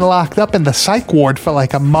fucking locked up in the psych ward for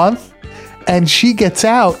like a month, and she gets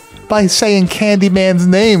out by saying Candyman's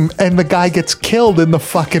name, and the guy gets killed in the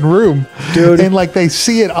fucking room. Dude. And like, they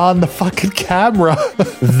see it on the fucking camera.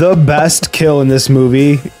 The best kill in this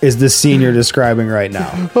movie is the scene you're describing right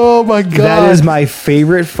now. Oh my God. That is my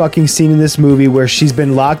favorite fucking scene in this movie, where she's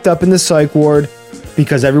been locked up in the psych ward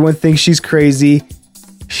because everyone thinks she's crazy.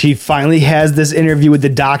 She finally has this interview with the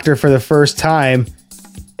doctor for the first time,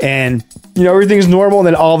 and You know, everything's normal, and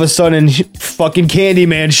then all of a sudden, fucking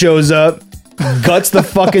Candyman shows up, guts the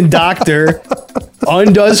fucking doctor,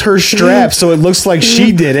 undoes her strap so it looks like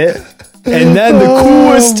she did it, and then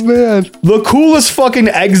the coolest fucking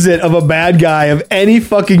exit of a bad guy of any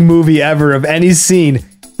fucking movie ever, of any scene.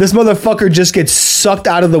 This motherfucker just gets sucked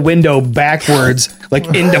out of the window backwards, like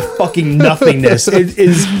into fucking nothingness. It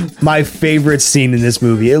is my favorite scene in this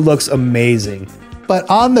movie. It looks amazing. But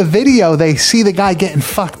on the video, they see the guy getting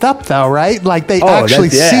fucked up, though, right? Like, they actually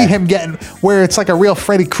see him getting, where it's like a real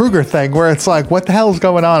Freddy Krueger thing, where it's like, what the hell is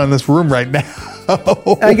going on in this room right now?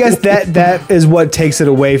 I guess that is what takes it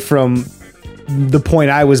away from the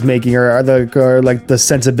point I was making, or like the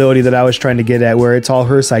sensibility that I was trying to get at, where it's all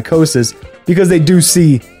her psychosis, because they do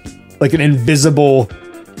see like an invisible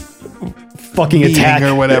fucking attack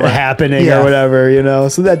or whatever happening or whatever, you know.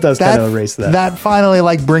 So that does kind of erase that. That finally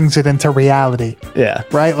like brings it into reality. Yeah.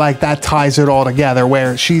 Right? Like that ties it all together,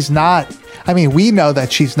 where she's not, I mean, we know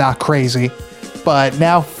that she's not crazy, but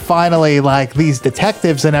now finally like these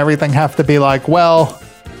detectives and everything have to be like, well,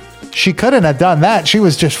 she couldn't have done that. She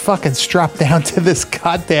was just fucking strapped down to this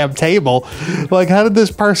goddamn table. Like, how did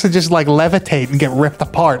this person just like levitate and get ripped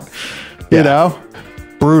apart? You know?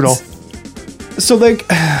 Brutal. So like,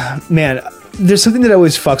 man, there's something that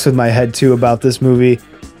always fucks with my head too about this movie.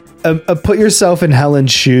 Put yourself in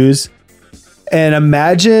Helen's shoes and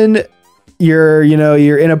imagine you're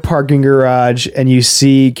in a parking garage and you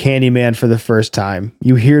see Candyman for the first time.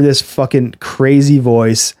 You hear this fucking crazy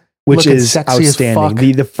voice, which is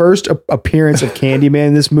outstanding. The first appearance of Candyman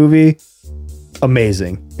in this movie,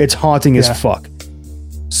 amazing. It's haunting as fuck.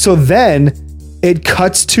 So then it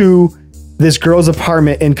cuts to this girl's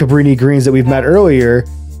apartment in Cabrini Greens that we've met earlier,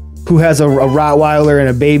 who has a Rottweiler and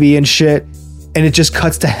a baby and shit. And it just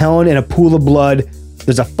cuts to Helen in a pool of blood.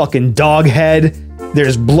 There's a fucking dog head.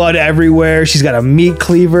 There's blood everywhere. She's got a meat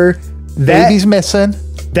cleaver. Baby's missing.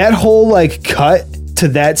 That whole like cut to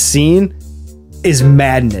that scene is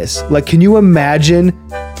madness. Like, can you imagine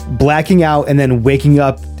blacking out and then waking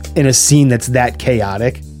up in a scene that's that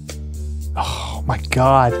chaotic? Oh my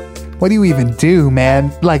God. What do you even do,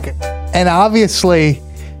 man? Like, and obviously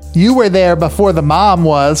you were there before the mom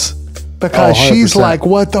was, because she's like,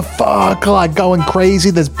 what the fuck? Like going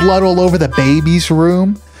crazy. There's blood all over the baby's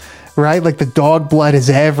room, right? Like the dog blood is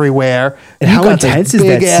everywhere. And how intense is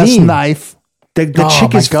that scene? Knife.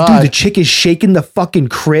 The chick is shaking the fucking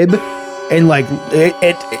crib. And like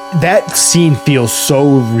that scene feels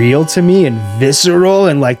so real to me and visceral,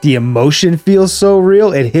 and like the emotion feels so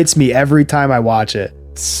real. It hits me every time I watch it.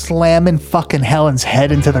 Slamming fucking Helen's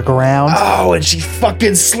head into the ground. Oh, and she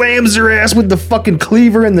fucking slams her ass with the fucking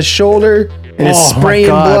cleaver in the shoulder, and it's spraying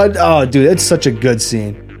blood. Oh, dude, that's such a good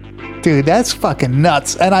scene. Dude, that's fucking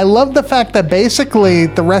nuts. And I love the fact that basically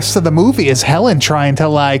the rest of the movie is Helen trying to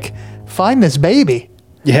like find this baby.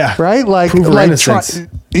 Yeah. Right? Like, prove her innocence.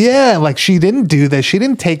 Like she didn't do this. She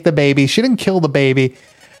didn't take the baby. She didn't kill the baby.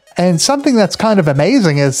 And something that's kind of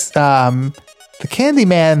amazing is the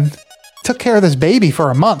Candyman took care of this baby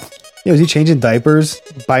for a month. Yeah, was he changing diapers,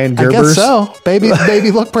 buying Gerbers? I guess so.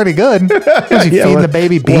 Baby looked pretty good. Was he feeding the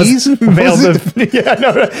baby bees?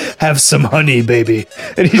 Have some honey, baby.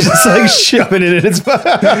 And he's just like shoving it in its mouth.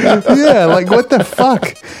 Yeah, like what the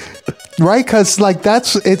fuck? Right, because like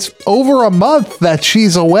it's over a month that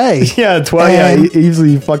she's away. Yeah,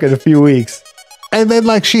 easily fucking a few weeks. And then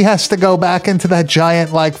like she has to go back into that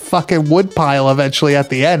giant like fucking wood pile eventually at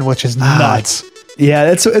the end, which is nuts.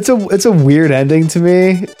 Yeah, it's a weird ending to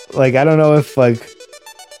me. Like I don't know if like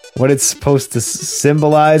what it's supposed to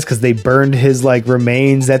symbolize, because they burned his like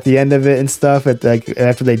remains at the end of it and stuff.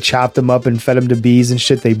 After they chopped him up and fed him to bees and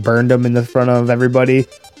shit, they burned him in the front of everybody.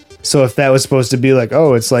 So if that was supposed to be like,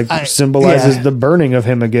 oh, it's like symbolizes the burning of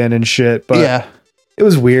him again and shit, but it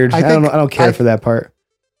was weird. I don't care for that part.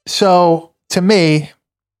 So to me,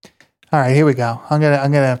 all right, here we go. I'm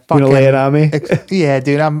gonna fucking lay it on me. Yeah,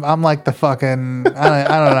 dude. I'm like the fucking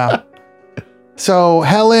I don't know. So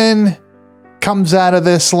Helen comes out of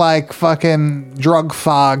this like fucking drug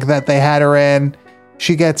fog that they had her in.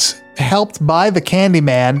 She gets helped by the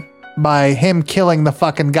Candyman, by him killing the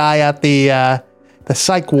fucking guy at the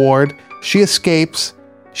psych ward. She escapes.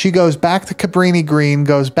 She goes back to Cabrini Green,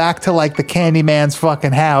 goes back to like the Candyman's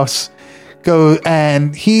fucking house.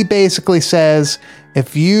 And he basically says,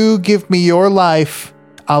 if you give me your life,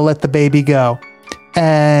 I'll let the baby go.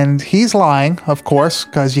 And he's lying, of course,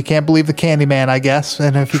 because you can't believe the Candyman, I guess.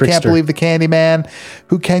 And if you can't believe the Candyman,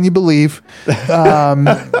 who can you believe?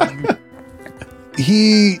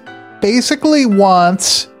 He basically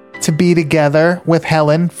wants to be together with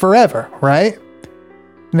Helen forever, right?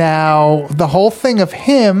 Now, the whole thing of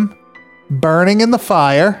him burning in the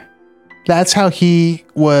fire, That's how he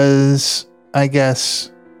was, I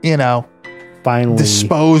guess, finally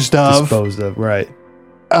disposed of, right.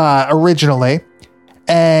 Originally.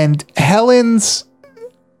 And Helen's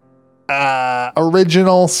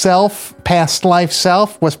original self, past life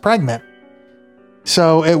self, was pregnant.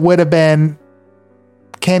 So it would have been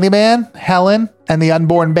Candyman, Helen, and the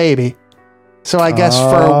unborn baby. So I guess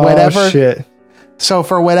for whatever, so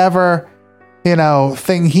for whatever,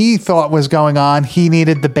 thing he thought was going on, he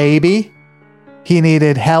needed the baby, he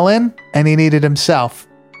needed Helen, and he needed himself.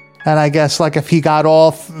 And I guess like if he got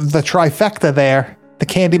all the trifecta there, the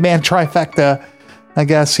Candyman trifecta, I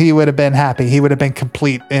guess he would have been happy. He would have been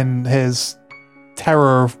complete in his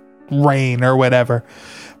terror reign or whatever.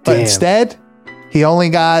 But instead, he only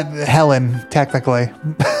got Helen, technically.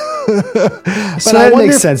 But so that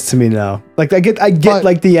makes sense to me now. Like I get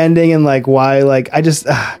like the ending and like why, like I just,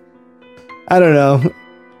 I don't know.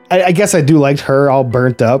 I guess I do liked her all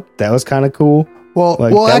burnt up. That was kind of cool.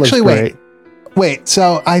 Well, actually, wait.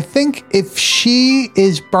 So I think if she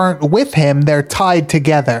is burnt with him, they're tied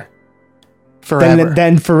together forever.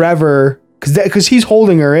 Then forever, because he's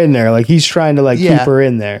holding her in there. Like he's trying to keep her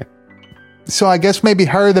in there. So I guess maybe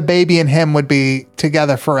her, the baby, and him would be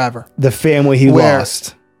together forever. The family he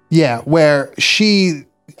lost. Yeah, where she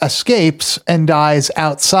escapes and dies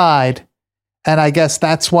outside. And I guess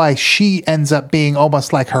that's why she ends up being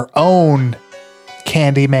almost like her own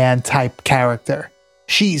Candyman type character.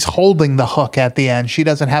 She's holding the hook at the end. She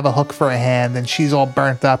doesn't have a hook for a hand and she's all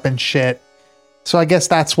burnt up and shit. So I guess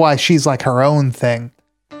that's why she's like her own thing.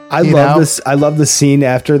 I love the scene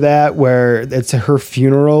after that where it's her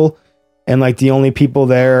funeral and like the only people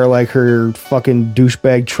there are like her fucking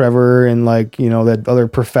douchebag Trevor and like, that other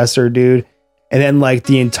professor dude. And then like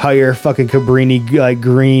the entire fucking Cabrini like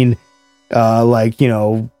green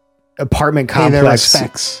apartment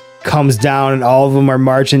complex comes down and all of them are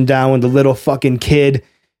marching down with the little fucking kid.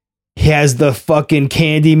 He has the fucking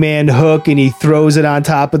Candyman hook and he throws it on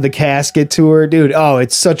top of the casket to her. Dude, oh,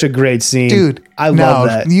 it's such a great scene. Dude, I love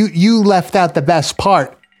that. You left out the best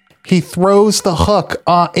part. He throws the hook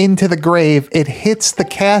into the grave. It hits the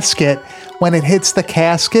casket. When it hits the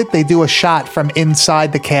casket, they do a shot from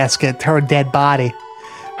inside the casket, her dead body.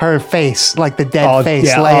 Her face, like the dead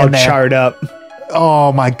face laying all there. Charred up.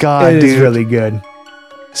 Oh my God, dude. It is really good.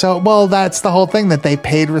 So, well, that's the whole thing, that they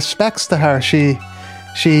paid respects to her. She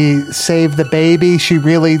saved the baby. She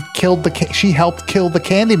really she helped kill the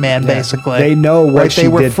Candyman, basically. They know what she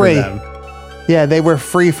did free. for them. Yeah, they were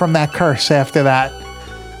free from that curse after that.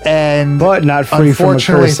 But not free from a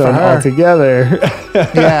curse altogether.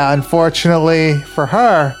 Yeah, unfortunately for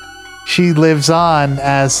her, she lives on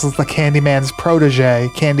as the Candyman's protege,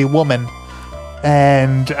 Candy Woman.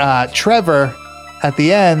 And Trevor, at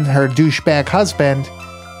the end, her douchebag husband,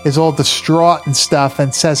 is all distraught and stuff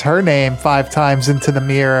and says her name 5 times into the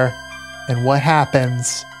mirror. And what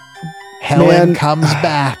happens? Helen comes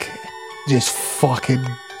back, just fucking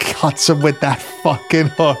cuts him with that fucking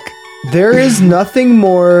hook. There is nothing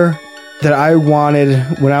more that I wanted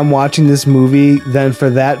when I'm watching this movie than for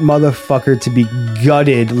that motherfucker to be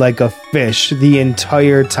gutted like a fish the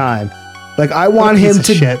entire time. Like I want him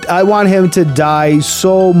to die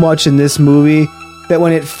so much in this movie that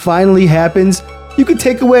when it finally happens, you could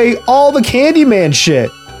take away all the Candyman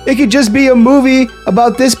shit. It could just be a movie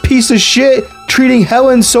about this piece of shit treating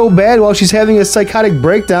Helen so bad while she's having a psychotic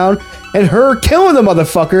breakdown and her killing the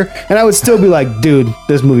motherfucker, and I would still be like, dude,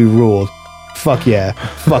 this movie ruled. Fuck yeah.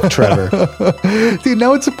 Fuck Trevor. Dude,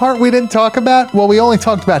 know it's a part we didn't talk about? Well, we only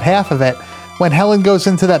talked about half of it. When Helen goes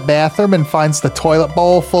into that bathroom and finds the toilet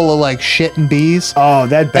bowl full of like shit and bees. Oh,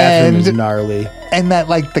 that bathroom is gnarly. And that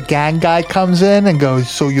like the gang guy comes in and goes,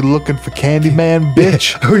 "So you're looking for Candyman,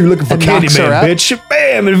 bitch?" Who are you looking for, Candyman, bitch?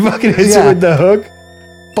 Bam! And fucking hits her with the hook.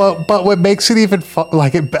 But what makes it even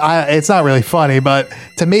it's not really funny, but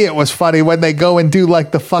to me it was funny when they go and do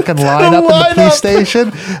like the fucking lineup in the police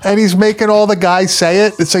station, and he's making all the guys say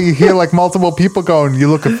it, so you hear like multiple people going, "You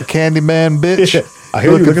looking for Candyman, bitch?" Yeah. I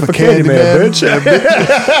hear you looking for Candyman, bitch.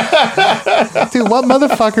 Dude, what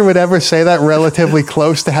motherfucker would ever say that relatively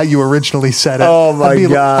close to how you originally said it? Oh my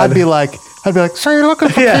God! I'd be like, "So you're looking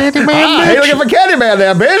for Candyman, bitch?" Hey, looking for Candyman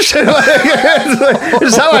there, bitch.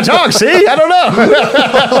 This is how I talk, see? I don't know.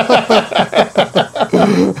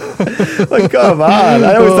 Like, come on.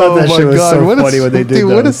 I always thought that shit was so funny when they did that.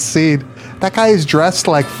 Dude, what a scene. That guy is dressed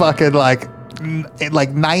like fucking like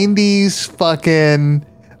 90s fucking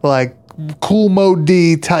like Cool Mo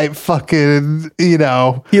D type fucking, he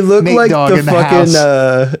looked Nate like Dogg the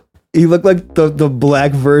fucking he looked like the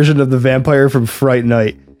black version of the vampire from Fright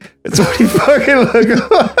Night. It's what he fucking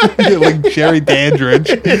looked like. Like Jerry Dandridge.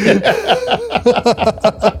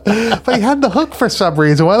 But he had the hook for some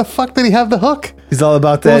reason. Why the fuck did he have the hook? He's all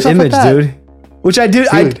about What was that up with image, that? dude. Which I did.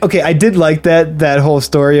 I did like that whole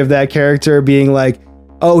story of that character being like,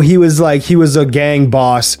 oh, he was a gang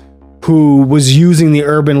boss who was using the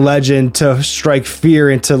urban legend to strike fear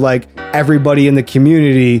into like everybody in the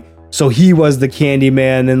community. So he was the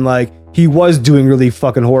Candyman, and like he was doing really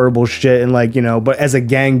fucking horrible shit, and like, you know, but as a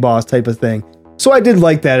gang boss type of thing. So I did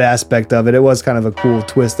like that aspect of it. It was kind of a cool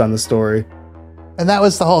twist on the story. And that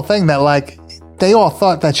was the whole thing, that like they all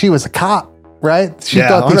thought that she was a cop, right? She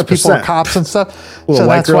thought these people were 100%. cops and stuff. Little So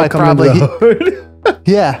white that's girl why coming into probably the hood.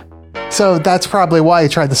 yeah. So that's probably why he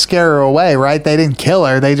tried to scare her away, right? They didn't kill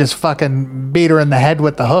her. They just fucking beat her in the head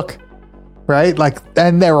with the hook, right? Like,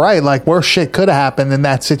 and they're right. Like, worse shit could have happened in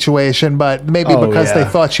that situation, but maybe because they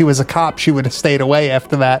thought she was a cop, she would have stayed away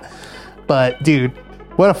after that. But dude,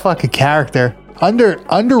 what a fucking character.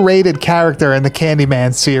 Underrated character in the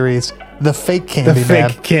Candyman series. The fake Candyman. The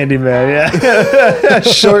fake Candyman, yeah.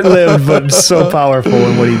 Short-lived, but so powerful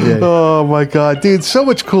in what he did. Oh my god, dude, so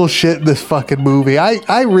much cool shit in this fucking movie. I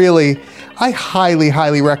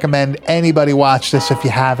highly recommend anybody watch this if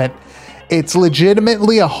you haven't. It's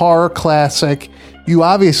legitimately a horror classic. You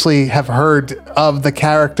obviously have heard of the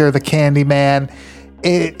character, the Candyman.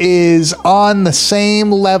 It is on the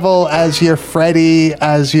same level as your Freddy,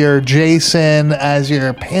 as your Jason, as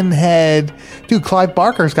your Pinhead. Dude, Clive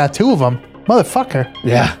Barker's got 2 of them. Motherfucker.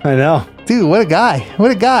 Yeah, I know. Dude, what a guy. What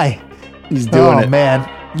a guy. He's doing it. Oh, man.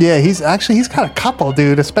 Yeah, he's got a couple,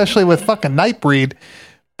 dude, especially with fucking Nightbreed.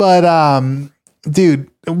 But, dude,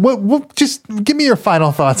 what just give me your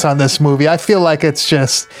final thoughts on this movie. I feel like it's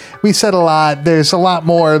just, we said a lot. There's a lot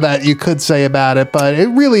more that you could say about it, but it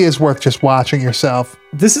really is worth just watching yourself.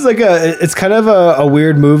 This is like it's kind of a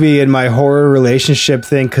weird movie in my horror relationship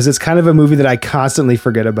thing, because it's kind of a movie that I constantly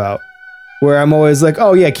forget about, where I'm always like,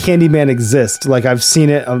 oh yeah, Candyman exists. Like I've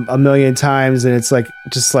seen it a million times, and it's like,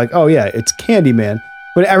 just like, oh yeah, it's Candyman.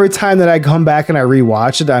 But every time that I come back and I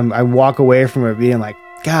rewatch it, I walk away from it being like,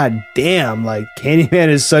 God damn, like Candyman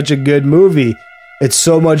is such a good movie. It's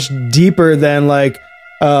so much deeper than like,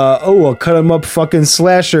 a cut 'em up fucking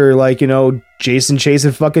slasher, like, you know, Jason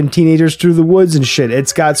chasing fucking teenagers through the woods and shit.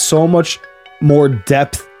 It's got so much more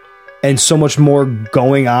depth and so much more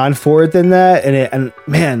going on for it than that. And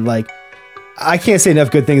man, like, I can't say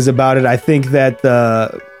enough good things about it. I think that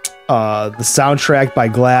the soundtrack by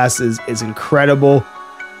Glass is incredible.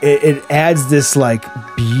 It adds this like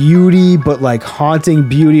beauty, but like haunting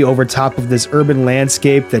beauty over top of this urban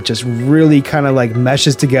landscape that just really kind of like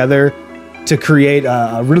meshes together to create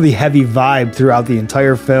a really heavy vibe throughout the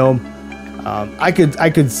entire film. I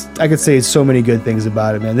could say so many good things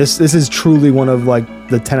about it, man. This is truly one of like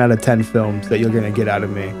the 10 out of 10 films that you're gonna get out of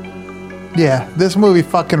me. Yeah, this movie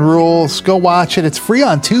fucking rules. Go watch it. It's free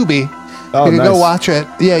on Tubi. Oh, you can nice. go watch it.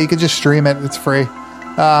 Yeah, you can just stream it. It's free.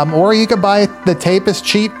 Or you can buy it. The tape is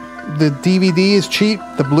cheap. The DVD is cheap.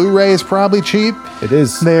 The Blu-ray is probably cheap. It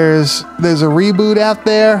is. There's a reboot out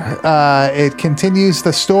there. It continues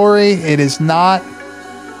the story. It is not.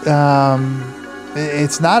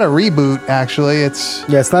 It's not a reboot. Actually,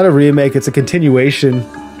 it's not a remake. It's a continuation,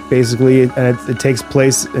 basically, and it takes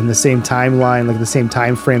place in the same timeline, like the same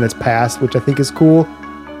time frame that's passed, which I think is cool.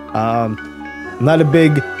 I'm not a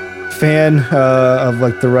big fan of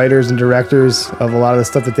like the writers and directors of a lot of the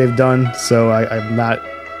stuff that they've done, so I'm not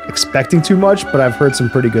expecting too much, but I've heard some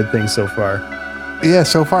pretty good things so far. Yeah,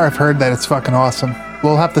 so far I've heard that it's fucking awesome.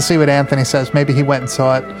 We'll have to see what Anthony says. Maybe he went and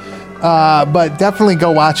saw it. But definitely go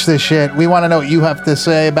watch this shit. We want to know what you have to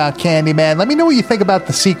say about Candyman. Let me know what you think about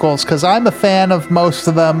the sequels, because I'm a fan of most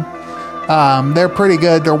of them. They're pretty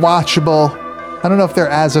good. They're watchable. I don't know if they're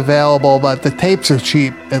as available, but the tapes are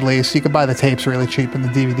cheap, at least. You can buy the tapes really cheap and the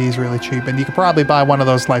DVDs really cheap. And you could probably buy one of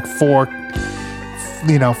those like four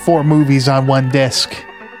movies on one disc.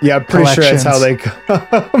 Yeah, I'm pretty sure that's how they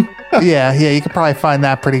come. yeah, you could probably find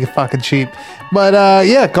that pretty fucking cheap. But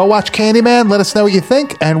yeah, go watch Candyman. Let us know what you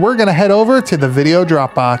think. And we're going to head over to the video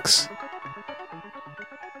Dropbox.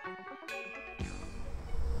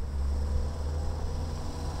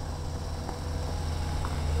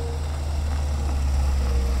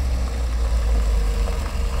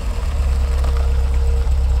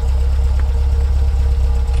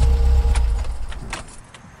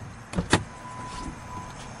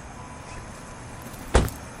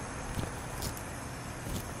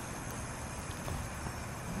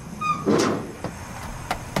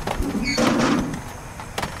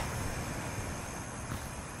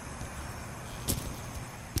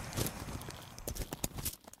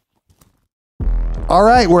 All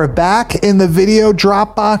right, we're back in the video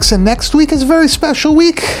Dropbox, and next week is a very special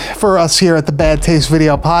week for us here at the Bad Taste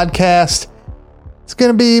Video Podcast. It's going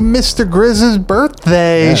to be Mr. Grizz's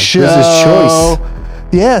birthday show. Grizz's choice.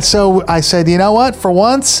 Yeah, so I said, you know what? For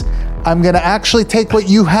once, I'm going to actually take what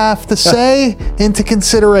you have to say into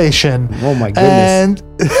consideration. Oh, my goodness. And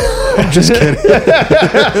I'm just kidding.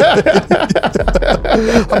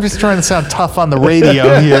 I'm just trying to sound tough on the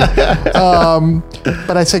radio here.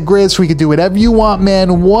 But I said, Grizz, we could do whatever you want,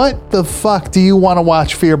 man. What the fuck do you want to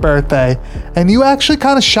watch for your birthday? And you actually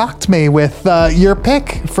kind of shocked me with your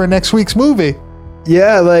pick for next week's movie.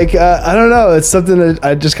 Yeah, like, I don't know. It's something that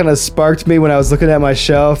I just kind of sparked me when I was looking at my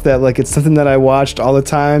shelf, that like it's something that I watched all the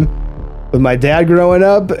time with my dad growing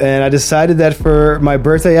up. And I decided that for my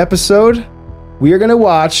birthday episode, we are going to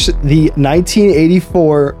watch the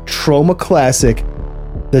 1984 Troma classic,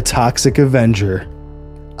 The Toxic Avenger.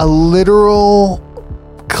 A literal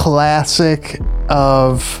classic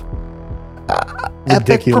of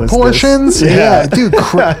epic proportions. Yeah, dude,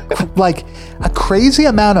 like a crazy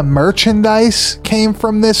amount of merchandise came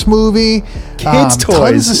from this movie. Kids' toys.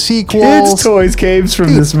 Tons of sequels. Kids' toys came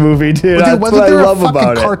from this movie, dude. That's wasn't what there I love a fucking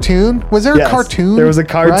about it. cartoon? Was there a cartoon? There was a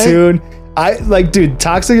cartoon. Right? Dude,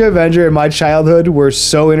 Toxic Avenger and my childhood were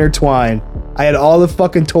so intertwined. I had all the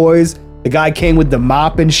fucking toys. The guy came with the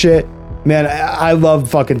mop and shit. Man, I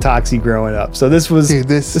loved fucking Toxie growing up. So this was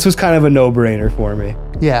kind of a no-brainer for me.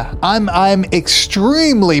 Yeah, I'm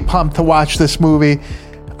extremely pumped to watch this movie.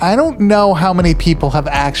 I don't know how many people have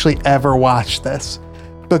actually ever watched this,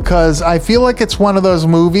 because I feel like it's one of those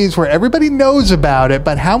movies where everybody knows about it,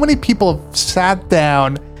 but how many people have sat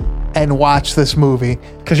down and watched this movie?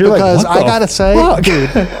 Because I gotta say, dude,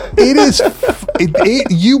 it is.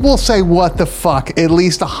 You will say what the fuck at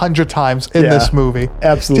least 100 times in this movie.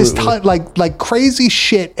 Absolutely, just like crazy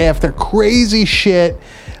shit after crazy shit.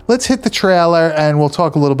 Let's hit the trailer and we'll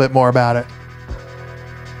talk a little bit more about it.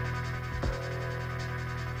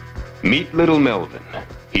 Meet little Melvin.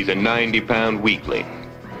 He's a 90-pound weakling.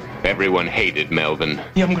 Everyone hated Melvin.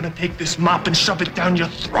 Yeah, I'm gonna take this mop and shove it down your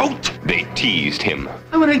throat. They teased him.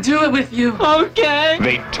 I wanna do it with you. Okay.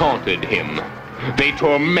 They taunted him. They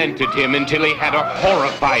tormented him until he had a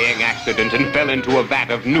horrifying accident and fell into a vat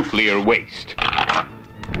of nuclear waste,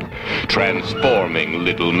 transforming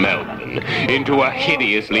little Melvin into a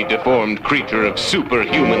hideously deformed creature of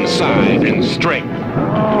superhuman size and strength.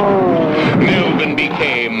 Melvin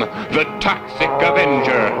became the Toxic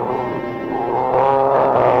Avenger,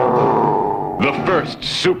 the first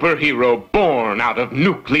superhero born out of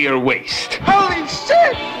nuclear waste. Holy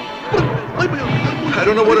shit! I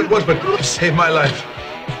don't know what it was, but it saved my life.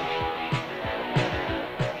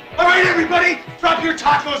 All right, everybody, drop your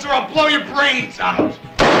tacos or I'll blow your brains out.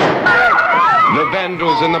 The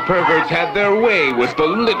vandals and the perverts had their way with the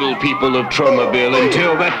little people of Tromaville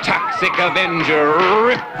until the Toxic Avenger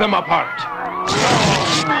ripped them apart.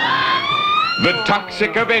 The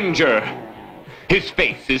Toxic Avenger. His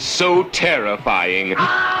face is so terrifying.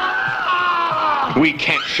 We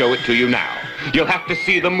can't show it to you now. You'll have to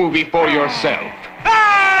see the movie for yourself.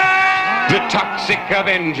 The Toxic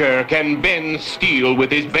Avenger can bend steel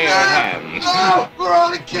with his bare hands. Oh, we're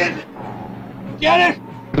only kidding. Get it?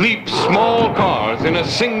 Leap small cars in a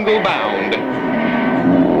single bound.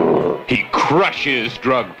 He crushes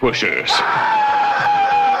drug pushers.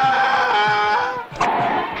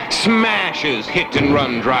 Smashes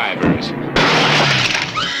hit-and-run drivers.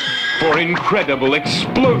 For incredible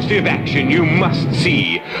explosive action, you must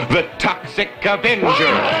see the Toxic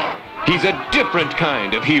Avenger. He's a different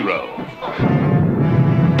kind of hero.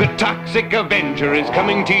 The Toxic Avenger is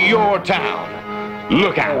coming to your town.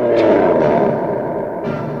 Look out.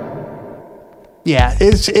 Yeah,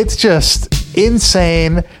 it's just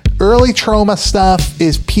insane. Early Troma stuff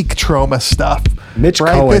is peak Troma stuff. Mitch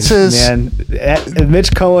Cohen, man.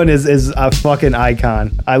 Mitch Cohen is a fucking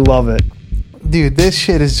icon. I love it. Dude, this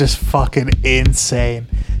shit is just fucking insane.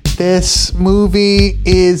 This movie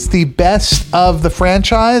is the best of the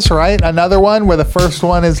franchise, right? Another one where the first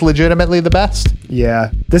one is legitimately the best.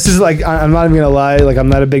 Yeah. This is like, I'm not even gonna lie, like I'm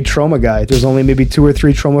not a big Troma guy. There's only maybe 2 or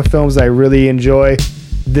 3 Troma films I really enjoy.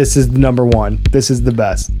 This is number one. This is the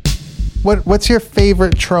best. What's your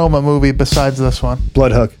favorite Troma movie besides this one?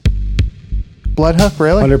 Bloodhook. Bloodhook,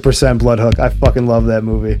 really? 100% Bloodhook. I fucking love that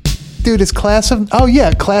movie. Dude, is Class of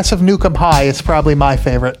Nukem High is probably my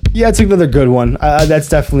favorite. Yeah, it's another good one. That's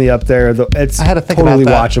definitely up there. It's I had to think totally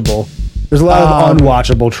about that. watchable. There's a lot of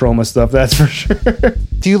unwatchable Troma stuff, that's for sure.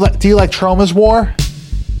 Do you like Troma's War?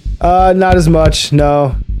 Not as much,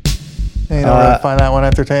 no. You don't really find that one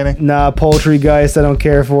entertaining? Nah, Poultrygeist, I don't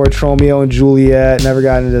care for. Tromeo and Juliet, never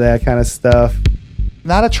got into that kind of stuff.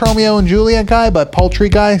 not a Tromeo and Juliet guy, but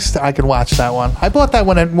Poultrygeist, I can watch that one. I bought that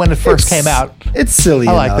one when it first came out. It's silly.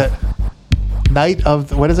 I liked enough. it. Night of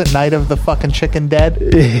the fucking chicken dead?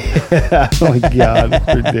 Yeah. Oh my god,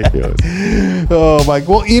 ridiculous. Oh my.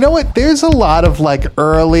 Well, you know what? There's a lot of like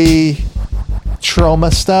early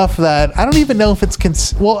Troma stuff that I don't even know if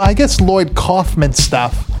it's well, I guess Lloyd Kaufman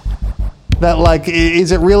stuff. That like,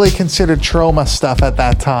 is it really considered Troma stuff at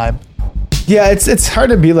that time? Yeah, it's hard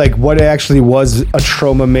to be like what actually was a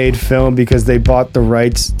Troma-made film because they bought the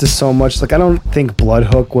rights to so much. Like, I don't think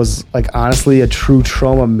Bloodhook was like honestly a true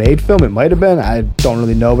Troma-made film. It might have been. I don't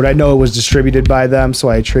really know, but I know it was distributed by them, so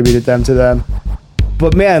I attributed them to them.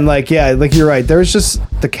 But man, like, yeah, like you're right. There's just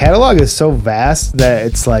the catalog is so vast that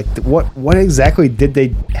it's like, what exactly did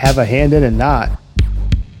they have a hand in and not?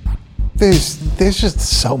 There's just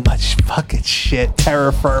so much fucking shit.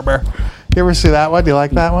 Terror Firmer. You ever see that one? Do you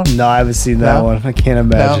like that one? No, I haven't seen that one. I can't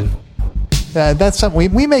imagine. No? That's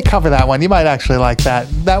something we may cover that one. You might actually like that.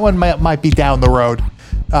 That one might be down the road.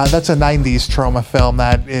 That's a 90s Troma film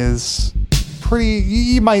that is pretty.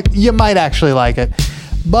 You might actually like it.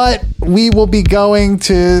 But we will be going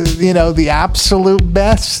to, the absolute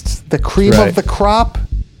best, the cream of the crop,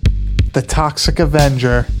 the Toxic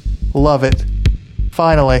Avenger. Love it.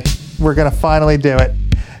 Finally. We're going to finally do it.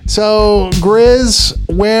 So,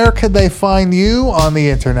 Grizz, where could they find you on the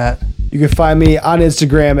internet? You can find me on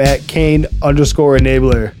Instagram at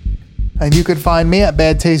Kane_enabler. And you can find me at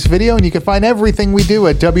Bad Taste Video, and you can find everything we do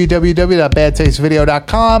at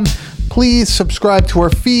www.badtastevideo.com. Please subscribe to our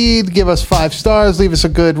feed, give us 5 stars, leave us a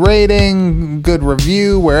good rating, good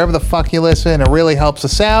review, wherever the fuck you listen. It really helps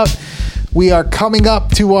us out. We are coming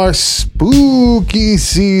up to our spooky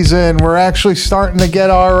season. We're actually starting to get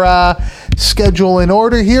our schedule in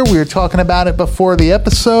order here. We were talking about it before the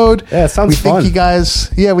episode. Yeah, it sounds fun. We think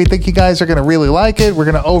you guys are going to really like it. We're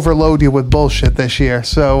going to overload you with bullshit this year.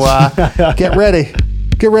 So get ready.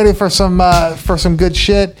 Get ready for some good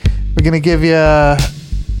shit. We're going to give you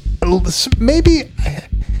maybe,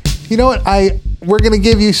 you know what? We're going to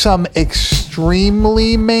give you some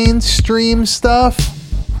extremely mainstream stuff.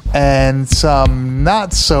 And some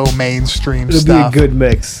not so mainstream stuff. It'll be a good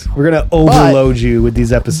mix. We're going to overload you with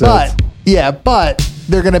these episodes. But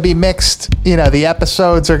they're going to be mixed. The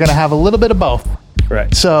episodes are going to have a little bit of both.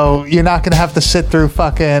 Right. So you're not going to have to sit through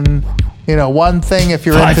fucking, one thing if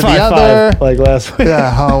you're into the other. Like last week.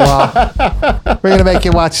 Yeah, we're going to make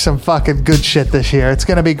you watch some fucking good shit this year. It's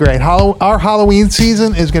going to be great. Our Halloween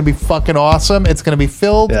season is going to be fucking awesome. It's going to be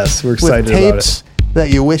filled we're excited with tapes that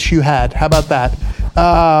you wish you had. How about that?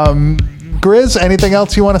 Grizz, anything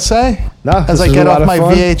else you want to say? No. As I get off my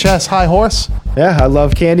VHS high horse? Yeah, I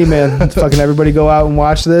love Candyman. Fucking everybody go out and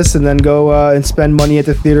watch this and then go and spend money at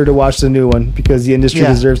the theater to watch the new one because the industry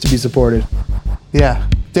deserves to be supported. Yeah,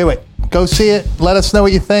 do it. Go see it. Let us know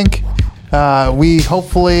what you think. We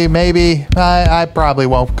hopefully, maybe, I probably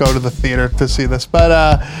won't go to the theater to see this,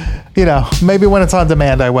 but, maybe when it's on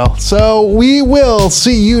demand I will. So we will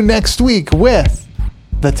see you next week with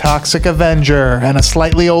the Toxic Avenger and a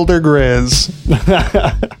slightly older Grizz.